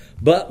sins.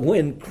 But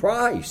when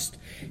Christ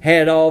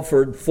had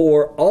offered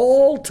for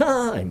all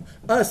time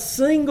a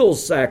single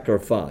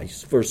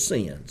sacrifice for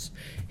sins,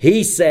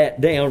 he sat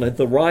down at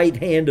the right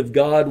hand of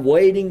God,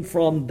 waiting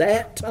from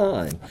that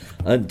time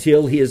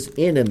until his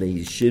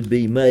enemies should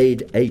be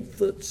made a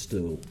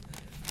footstool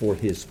for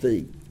his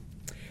feet.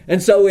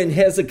 And so in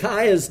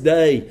Hezekiah's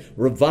day,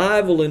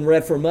 revival and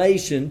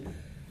reformation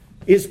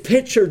is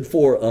pictured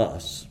for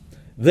us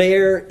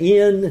there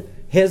in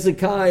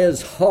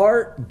Hezekiah's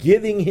heart,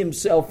 giving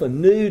himself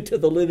anew to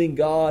the living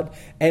God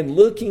and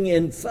looking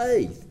in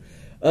faith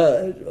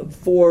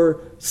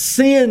for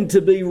sin to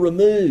be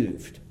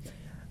removed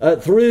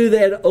through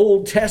that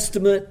Old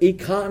Testament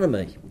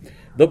economy.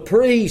 The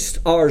priests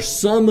are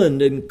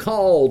summoned and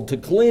called to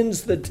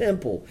cleanse the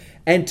temple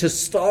and to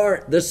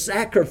start the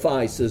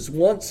sacrifices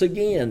once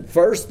again.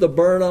 First the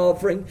burnt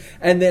offering,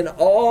 and then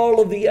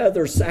all of the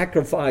other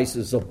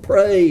sacrifices of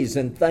praise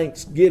and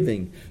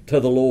thanksgiving to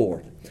the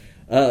Lord.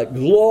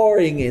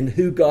 Glorying in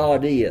who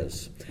God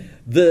is.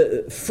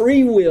 The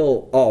free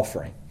will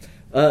offering,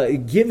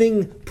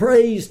 giving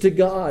praise to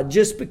God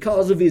just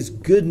because of His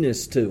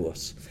goodness to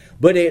us.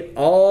 But it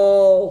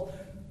all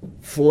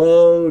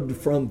flowed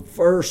from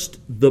first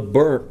the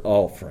burnt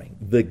offering,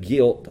 the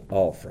guilt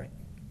offering.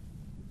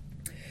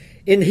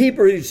 In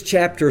Hebrews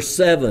chapter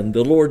 7,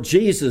 the Lord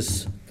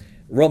Jesus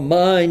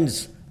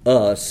reminds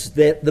us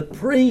that the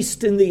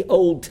priest in the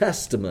Old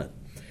Testament,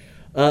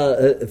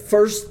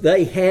 first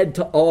they had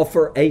to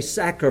offer a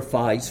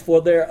sacrifice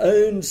for their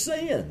own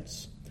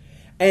sins.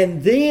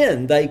 And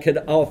then they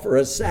could offer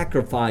a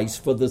sacrifice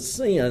for the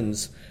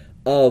sins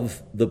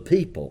of the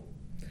people.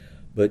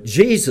 But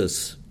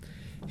Jesus,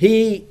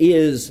 He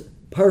is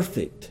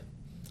perfect.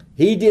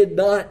 He did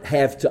not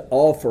have to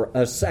offer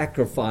a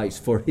sacrifice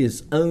for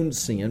His own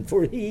sin,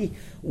 for He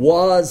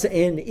was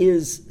and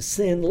is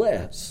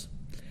sinless.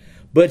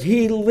 But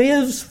He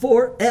lives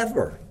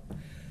forever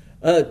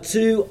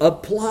to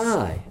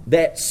apply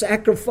that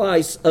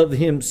sacrifice of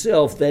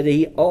Himself that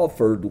He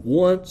offered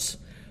once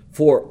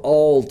for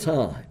all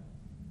time.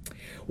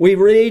 We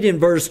read in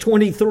verse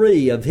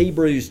 23 of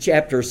Hebrews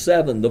chapter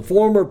 7, the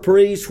former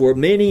priests were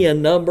many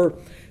in number,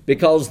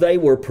 because they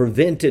were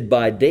prevented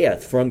by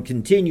death from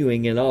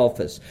continuing in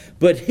office.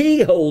 But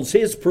He holds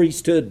His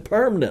priesthood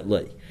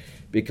permanently,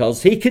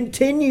 because He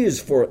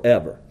continues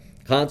forever.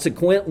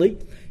 Consequently,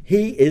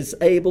 He is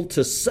able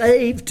to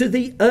save to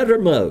the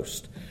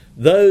uttermost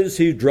those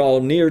who draw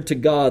near to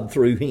God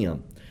through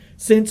Him,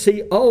 since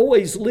He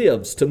always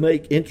lives to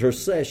make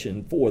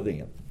intercession for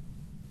them.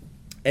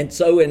 And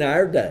so in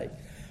our day,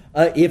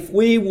 if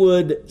we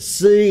would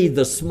see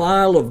the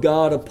smile of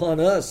God upon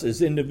us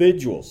as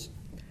individuals,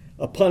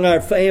 upon our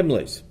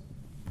families,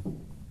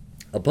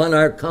 upon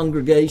our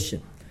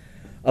congregation,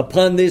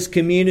 upon this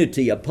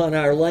community, upon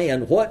our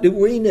land, what do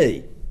we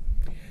need?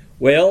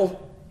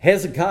 Well,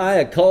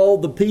 Hezekiah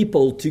called the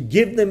people to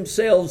give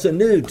themselves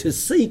anew, to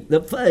seek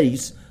the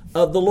face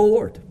of the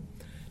Lord,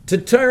 to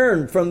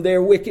turn from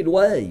their wicked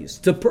ways,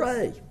 to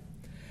pray,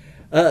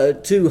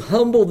 to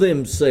humble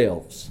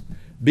themselves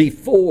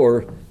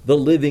before the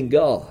living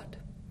God.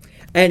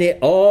 And it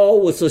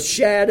all was a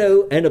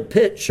shadow and a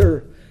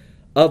picture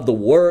of the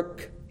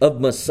work of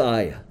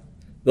Messiah,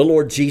 the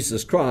Lord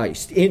Jesus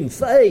Christ. In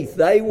faith,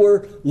 they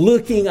were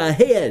looking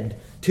ahead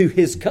to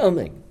his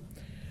coming.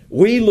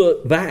 We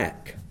look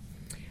back.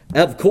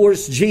 Of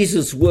course,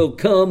 Jesus will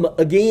come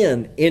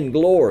again in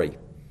glory,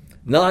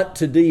 not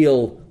to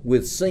deal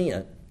with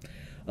sin,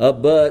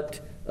 but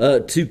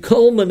to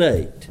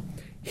culminate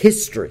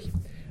history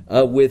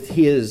with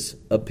his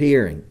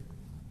appearing.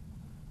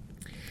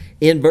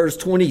 In verse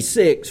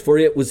 26, for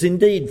it was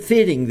indeed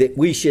fitting that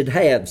we should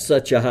have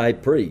such a high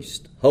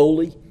priest,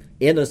 holy,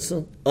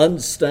 innocent,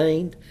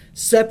 unstained,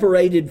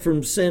 separated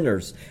from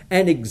sinners,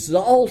 and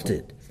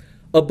exalted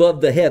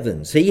above the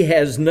heavens. He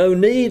has no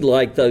need,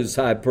 like those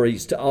high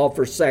priests, to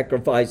offer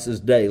sacrifices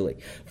daily,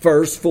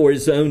 first for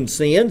his own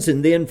sins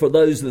and then for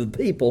those of the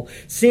people,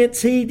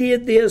 since he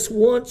did this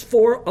once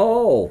for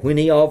all when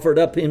he offered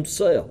up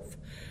himself.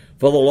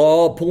 For the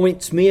law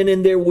appoints men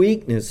in their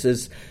weakness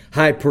as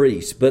high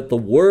priests, but the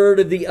word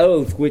of the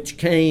oath, which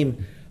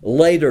came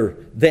later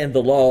than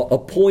the law,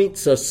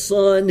 appoints a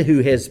son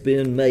who has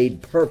been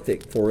made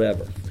perfect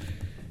forever.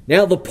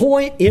 Now, the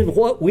point in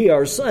what we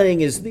are saying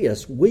is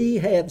this: we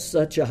have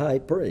such a high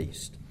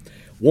priest,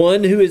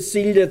 one who is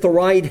seated at the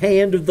right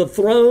hand of the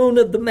throne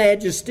of the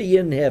majesty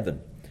in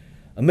heaven,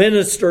 a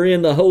minister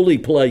in the holy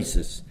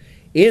places,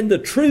 in the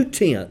true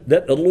tent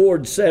that the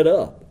Lord set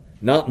up,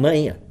 not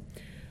man.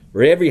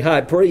 For every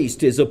high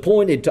priest is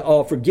appointed to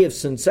offer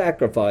gifts and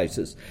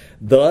sacrifices.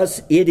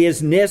 Thus, it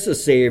is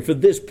necessary for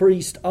this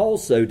priest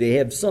also to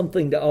have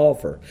something to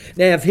offer.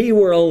 Now, if he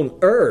were on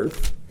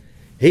earth,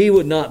 he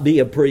would not be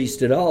a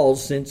priest at all,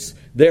 since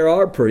there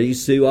are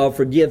priests who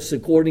offer gifts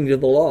according to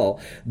the law.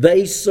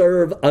 They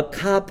serve a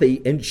copy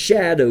and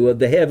shadow of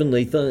the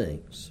heavenly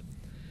things.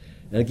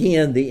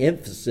 Again, the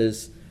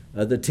emphasis,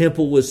 the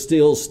temple was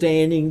still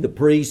standing, the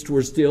priests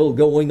were still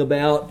going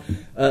about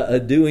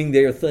doing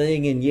their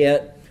thing, and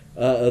yet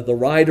the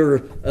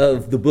writer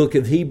of the book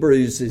of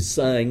Hebrews is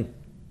saying,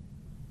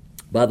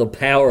 by the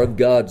power of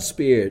God's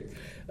Spirit,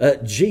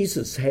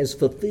 Jesus has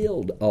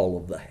fulfilled all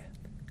of that.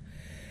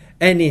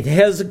 And in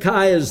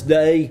Hezekiah's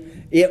day,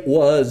 it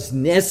was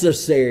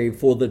necessary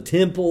for the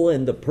temple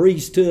and the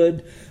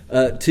priesthood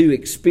to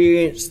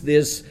experience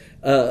this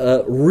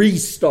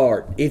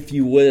restart, if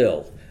you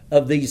will,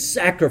 of these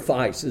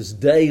sacrifices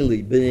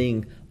daily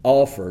being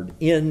offered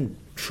in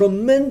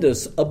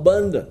tremendous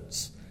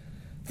abundance.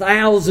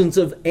 Thousands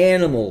of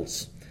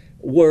animals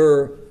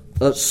were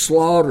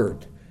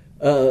slaughtered,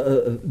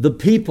 the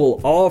people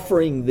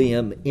offering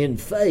them in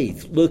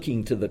faith,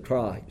 looking to the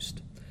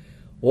Christ.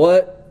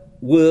 What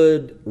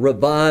would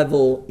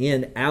revival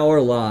in our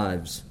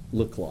lives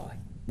look like?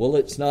 Well,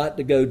 it's not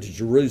to go to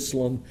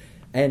Jerusalem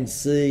and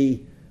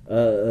see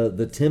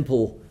the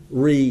temple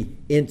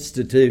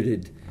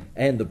reinstituted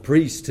and the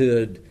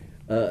priesthood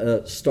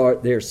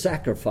start their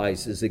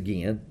sacrifices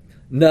again.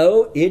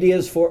 No, it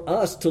is for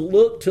us to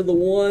look to the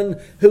one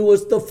who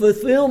was the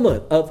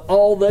fulfillment of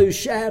all those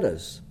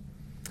shadows.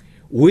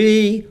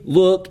 We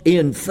look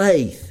in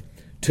faith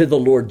to the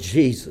Lord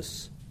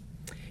Jesus.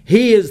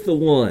 He is the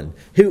one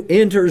who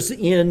enters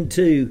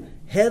into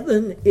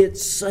heaven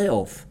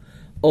itself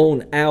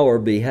on our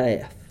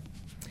behalf.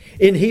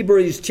 In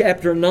Hebrews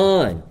chapter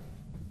 9,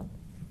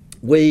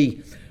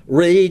 we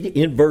read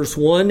in verse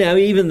 1, now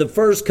even the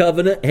first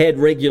covenant had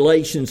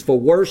regulations for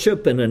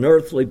worship in an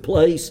earthly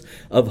place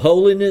of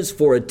holiness,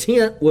 for a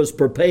tent was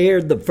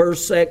prepared, the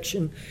first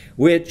section,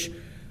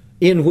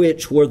 in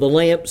which were the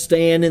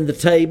lampstand and the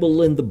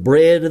table and the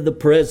bread of the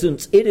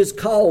presence. It is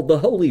called the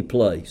holy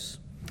place.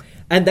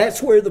 And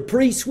that's where the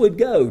priests would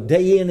go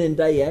day in and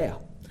day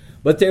out.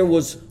 But there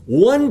was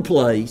one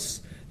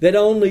place that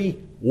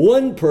only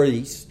one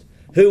priest,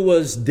 who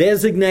was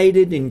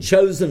designated and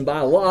chosen by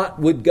lot,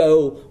 would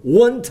go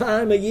one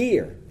time a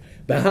year,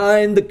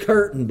 behind the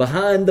curtain,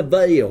 behind the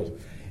veil,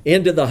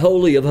 into the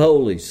Holy of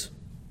Holies.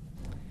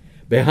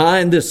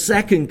 Behind the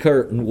second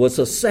curtain was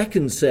a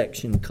second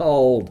section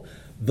called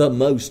the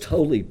Most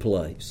Holy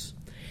Place,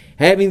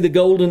 having the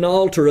golden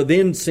altar of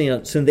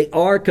incense and the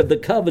Ark of the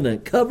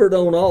Covenant covered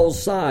on all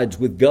sides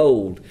with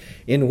gold,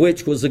 in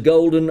which was a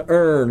golden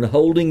urn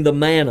holding the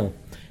manna,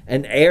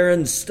 and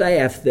Aaron's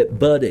staff that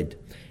budded,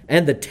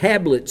 and the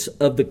tablets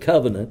of the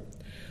covenant.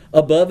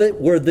 Above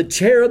it were the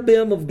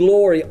cherubim of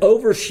glory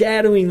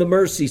overshadowing the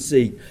mercy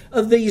seat.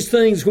 Of these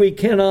things we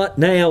cannot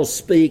now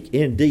speak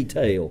in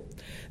detail.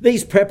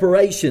 These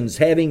preparations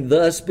having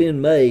thus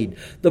been made,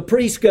 the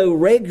priests go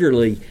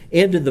regularly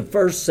into the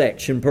first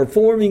section,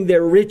 performing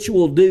their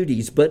ritual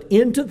duties, but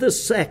into the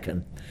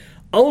second,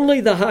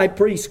 only the high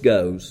priest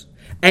goes,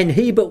 and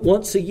he but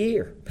once a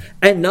year,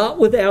 and not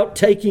without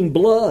taking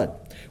blood,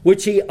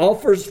 which he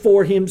offers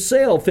for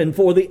himself and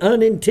for the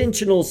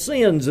unintentional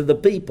sins of the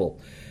people.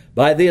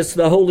 By this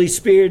the Holy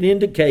Spirit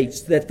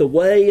indicates that the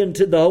way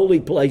into the holy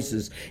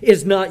places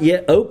is not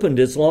yet opened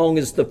as long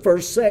as the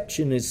first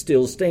section is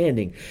still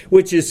standing,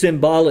 which is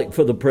symbolic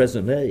for the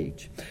present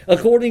age.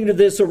 According to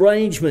this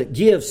arrangement,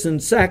 gifts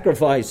and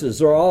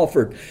sacrifices are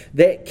offered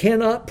that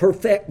cannot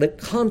perfect the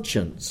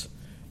conscience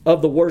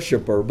of the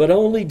worshiper, but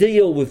only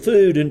deal with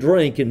food and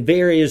drink and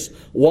various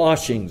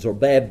washings or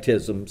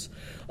baptisms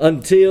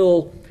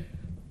until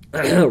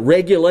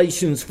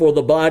regulations for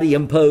the body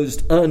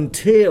imposed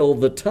until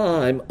the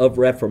time of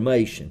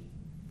Reformation.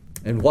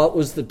 And what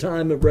was the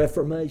time of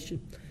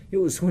Reformation? It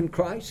was when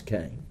Christ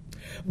came.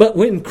 But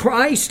when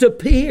Christ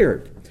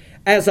appeared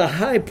as a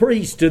high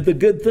priest of the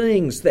good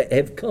things that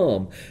have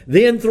come,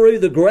 then through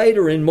the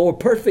greater and more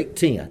perfect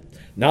tent,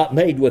 not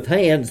made with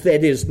hands,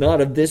 that is,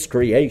 not of this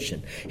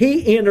creation,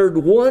 he entered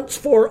once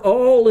for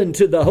all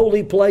into the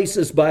holy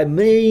places by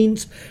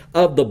means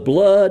of the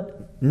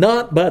blood,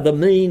 not by the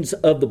means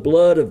of the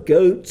blood of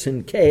goats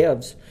and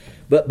calves,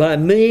 but by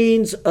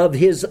means of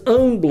his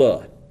own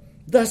blood,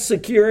 thus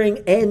securing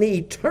an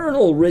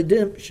eternal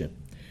redemption.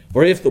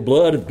 For if the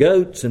blood of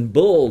goats and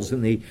bulls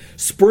and the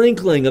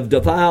sprinkling of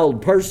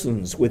defiled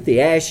persons with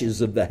the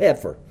ashes of the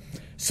heifer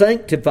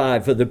sanctify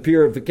for the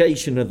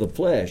purification of the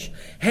flesh,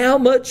 how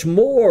much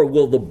more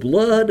will the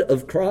blood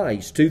of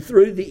Christ, who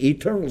through the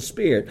eternal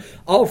Spirit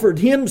offered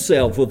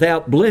himself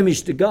without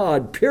blemish to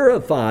God,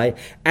 purify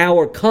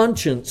our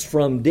conscience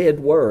from dead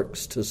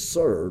works to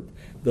serve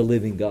the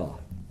living God?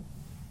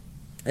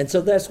 And so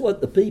that's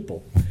what the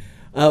people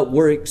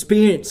were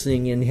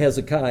experiencing in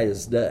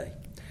Hezekiah's day.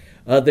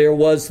 There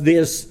was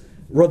this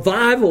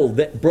revival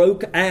that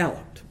broke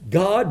out.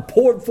 God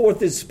poured forth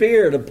his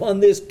Spirit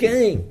upon this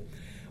king.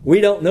 We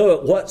don't know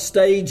at what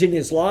stage in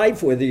his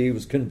life, whether he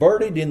was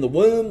converted in the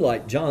womb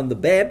like John the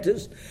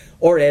Baptist,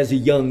 or as a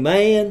young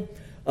man,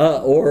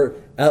 or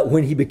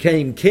when he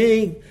became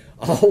king.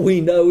 All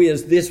we know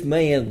is this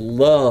man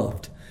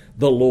loved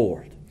the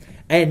Lord.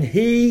 And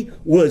he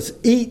was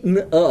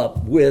eaten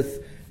up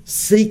with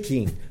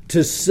seeking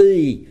to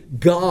see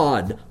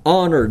God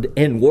honored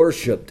and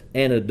worshiped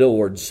and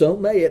adored. So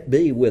may it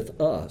be with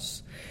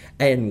us.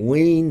 And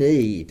we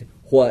need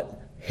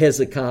what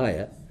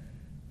Hezekiah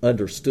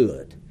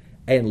understood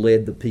and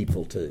led the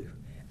people to.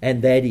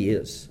 And that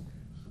is,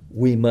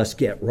 we must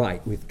get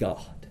right with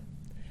God.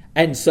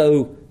 And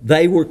so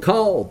they were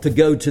called to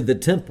go to the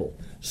temple.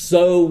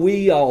 So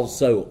we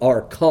also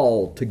are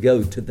called to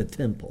go to the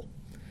temple.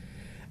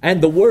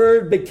 And the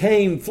Word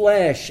became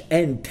flesh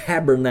and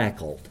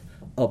tabernacled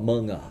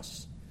among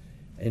us.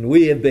 And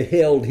we have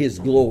beheld his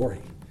glory.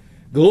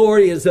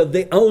 Glory is of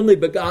the only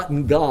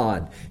begotten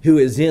God, who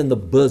is in the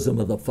bosom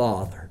of the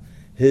Father,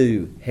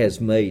 who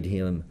has made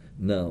him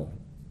known.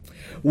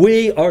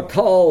 We are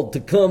called to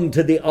come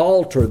to the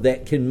altar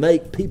that can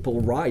make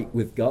people right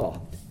with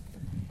God.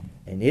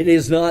 And it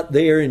is not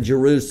there in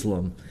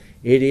Jerusalem.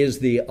 It is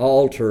the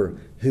altar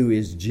who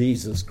is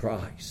Jesus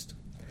Christ.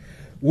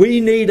 We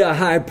need a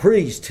high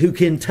priest who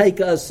can take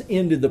us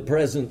into the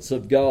presence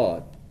of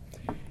God.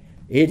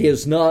 It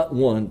is not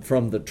one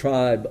from the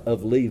tribe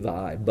of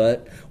Levi,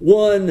 but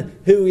one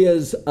who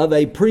is of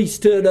a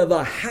priesthood of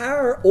a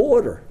higher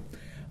order,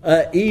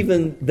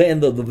 even than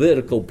the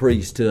Levitical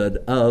priesthood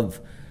of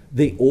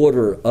the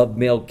order of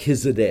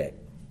Melchizedek.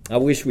 I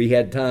wish we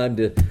had time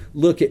to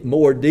look at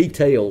more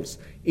details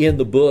in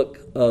the book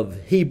of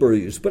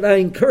Hebrews, but I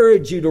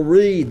encourage you to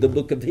read the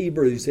book of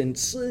Hebrews and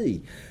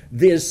see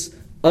this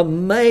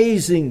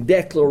amazing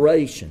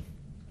declaration.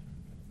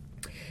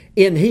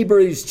 In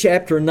Hebrews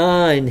chapter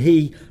 9,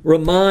 he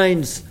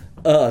reminds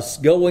us,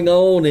 going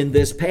on in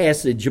this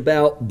passage,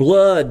 about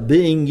blood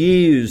being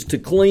used to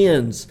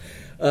cleanse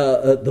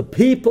the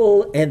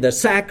people and the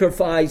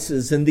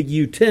sacrifices and the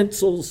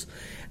utensils.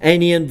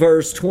 And in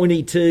verse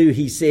 22,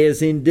 he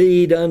says,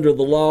 "Indeed, under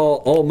the law,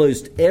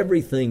 almost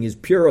everything is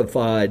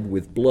purified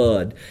with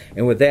blood,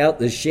 and without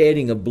the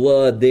shedding of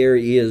blood, there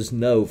is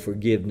no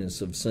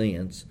forgiveness of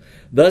sins.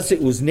 Thus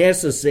it was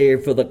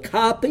necessary for the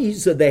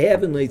copies of the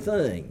heavenly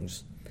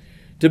things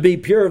to be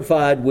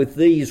purified with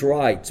these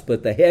rites,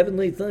 but the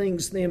heavenly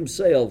things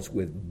themselves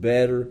with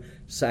better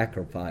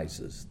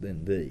sacrifices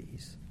than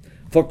these.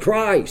 For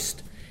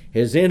Christ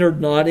has entered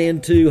not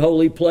into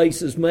holy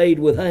places made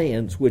with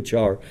hands, which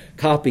are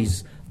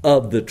copies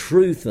of the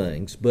true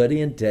things, but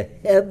into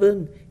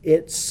heaven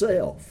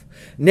itself,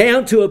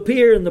 now to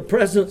appear in the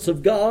presence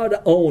of God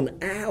on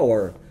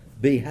our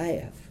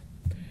behalf.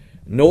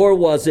 Nor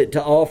was it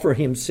to offer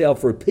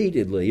himself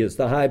repeatedly, as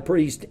the high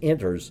priest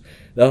enters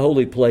the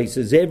holy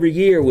places every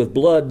year with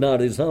blood not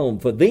his own,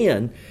 for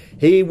then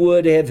he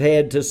would have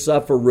had to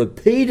suffer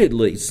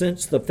repeatedly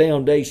since the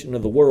foundation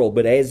of the world.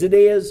 But as it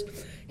is,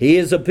 he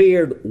has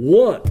appeared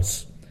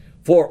once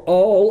for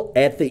all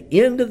at the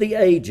end of the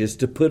ages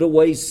to put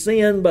away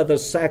sin by the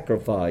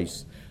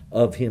sacrifice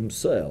of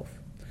himself.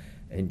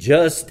 And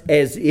just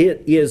as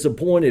it is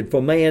appointed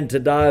for man to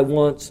die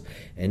once,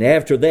 and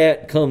after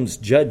that comes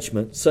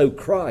judgment, so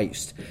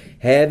Christ,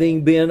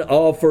 having been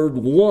offered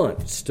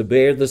once to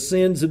bear the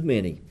sins of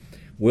many,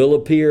 will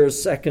appear a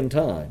second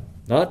time,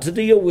 not to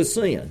deal with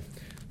sin,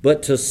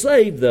 but to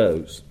save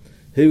those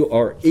who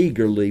are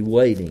eagerly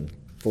waiting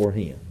for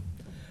him."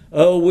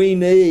 Oh, we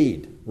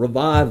need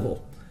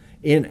revival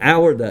in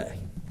our day.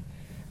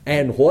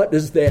 And what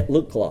does that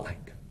look like?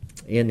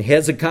 In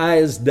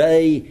Hezekiah's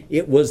day,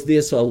 it was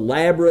this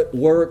elaborate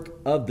work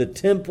of the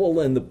temple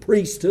and the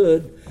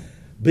priesthood.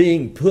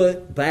 being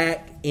put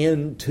back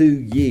into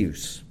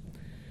use.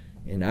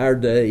 In our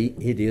day,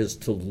 it is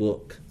to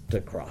look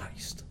to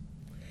Christ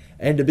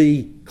and to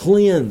be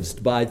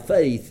cleansed by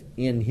faith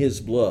in His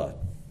blood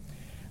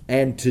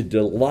and to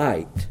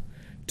delight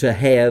to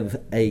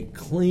have a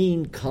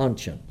clean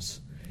conscience,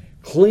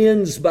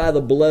 cleansed by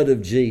the blood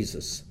of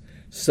Jesus,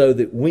 so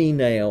that we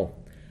now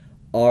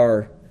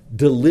are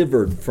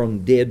delivered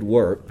from dead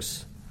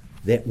works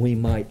that we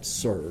might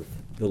serve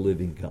the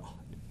living God.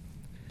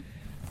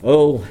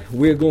 Oh,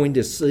 we're going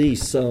to see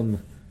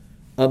some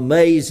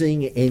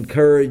amazing,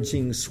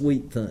 encouraging,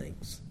 sweet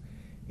things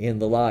in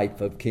the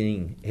life of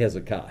King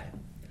Hezekiah.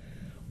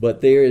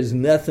 But there is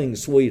nothing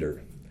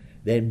sweeter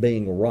than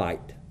being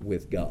right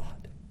with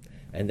God.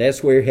 And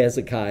that's where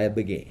Hezekiah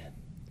began.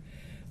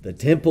 The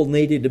temple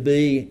needed to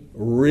be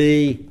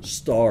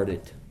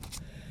restarted.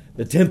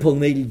 The temple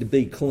needed to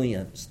be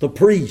cleansed. The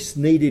priests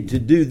needed to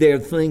do their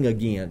thing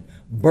again.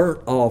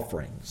 Burnt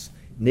offerings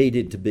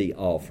needed to be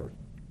offered.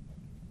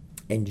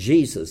 And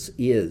Jesus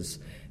is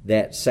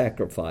that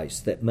sacrifice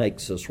that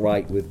makes us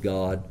right with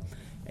God.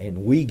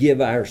 And we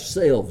give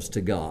ourselves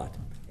to God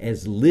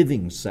as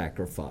living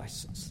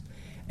sacrifices,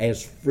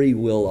 as free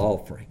will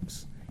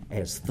offerings,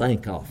 as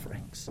thank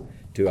offerings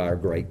to our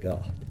great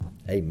God.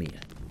 Amen.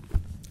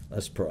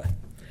 Let's pray.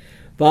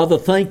 Father,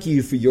 thank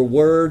you for your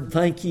word.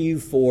 Thank you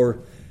for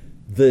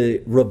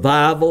the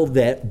revival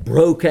that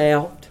broke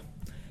out,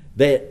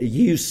 that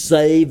you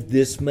saved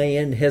this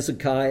man,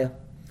 Hezekiah,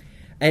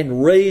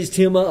 and raised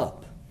him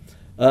up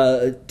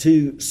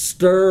to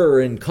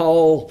stir and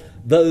call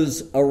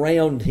those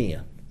around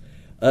him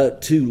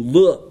to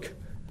look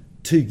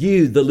to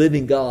you, the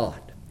living God,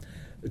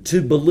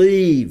 to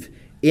believe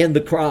in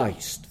the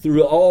Christ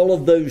through all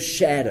of those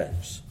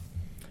shadows.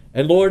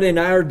 And Lord, in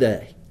our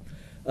day,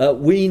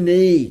 we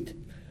need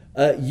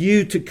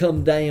you to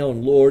come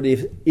down, Lord,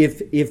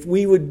 if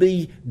we would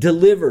be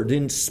delivered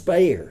and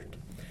spared.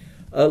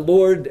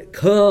 Lord,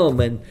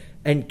 come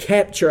and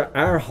capture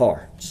our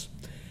hearts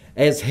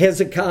as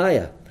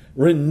Hezekiah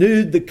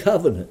renewed the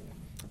covenant.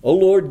 Oh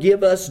Lord,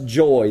 give us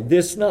joy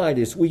this night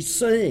as we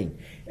sing,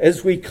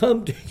 as we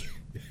come to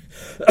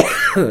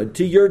you,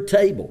 to your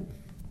table.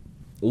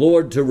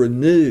 Lord, to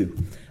renew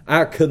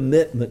our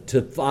commitment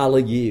to follow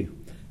you,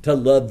 to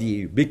love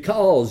you,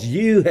 because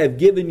you have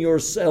given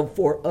yourself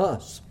for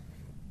us.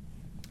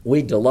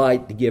 We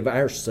delight to give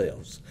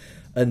ourselves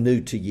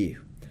anew to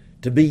you,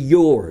 to be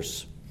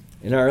yours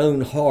in our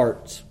own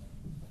hearts,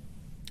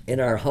 in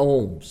our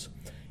homes,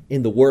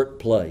 in the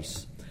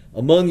workplace,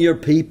 among your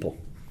people.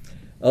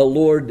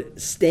 Lord,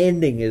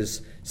 standing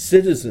as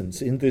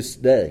citizens in this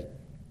day,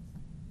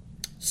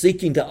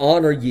 seeking to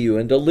honor you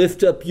and to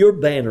lift up your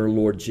banner,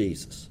 Lord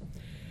Jesus.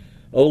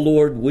 Oh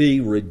Lord, we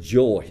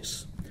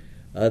rejoice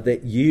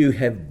that you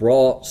have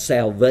brought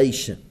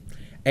salvation,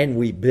 and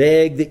we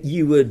beg that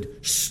you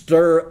would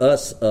stir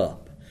us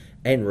up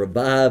and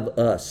revive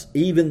us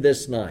even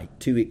this night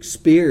to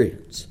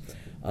experience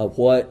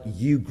what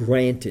you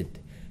granted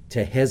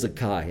to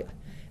Hezekiah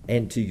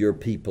and to your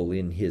people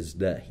in his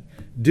day.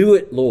 Do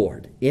it,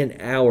 Lord, in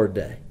our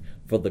day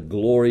for the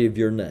glory of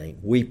your name.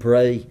 We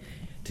pray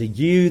to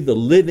you, the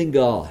living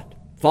God,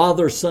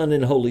 Father, Son,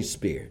 and Holy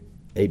Spirit.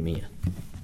 Amen.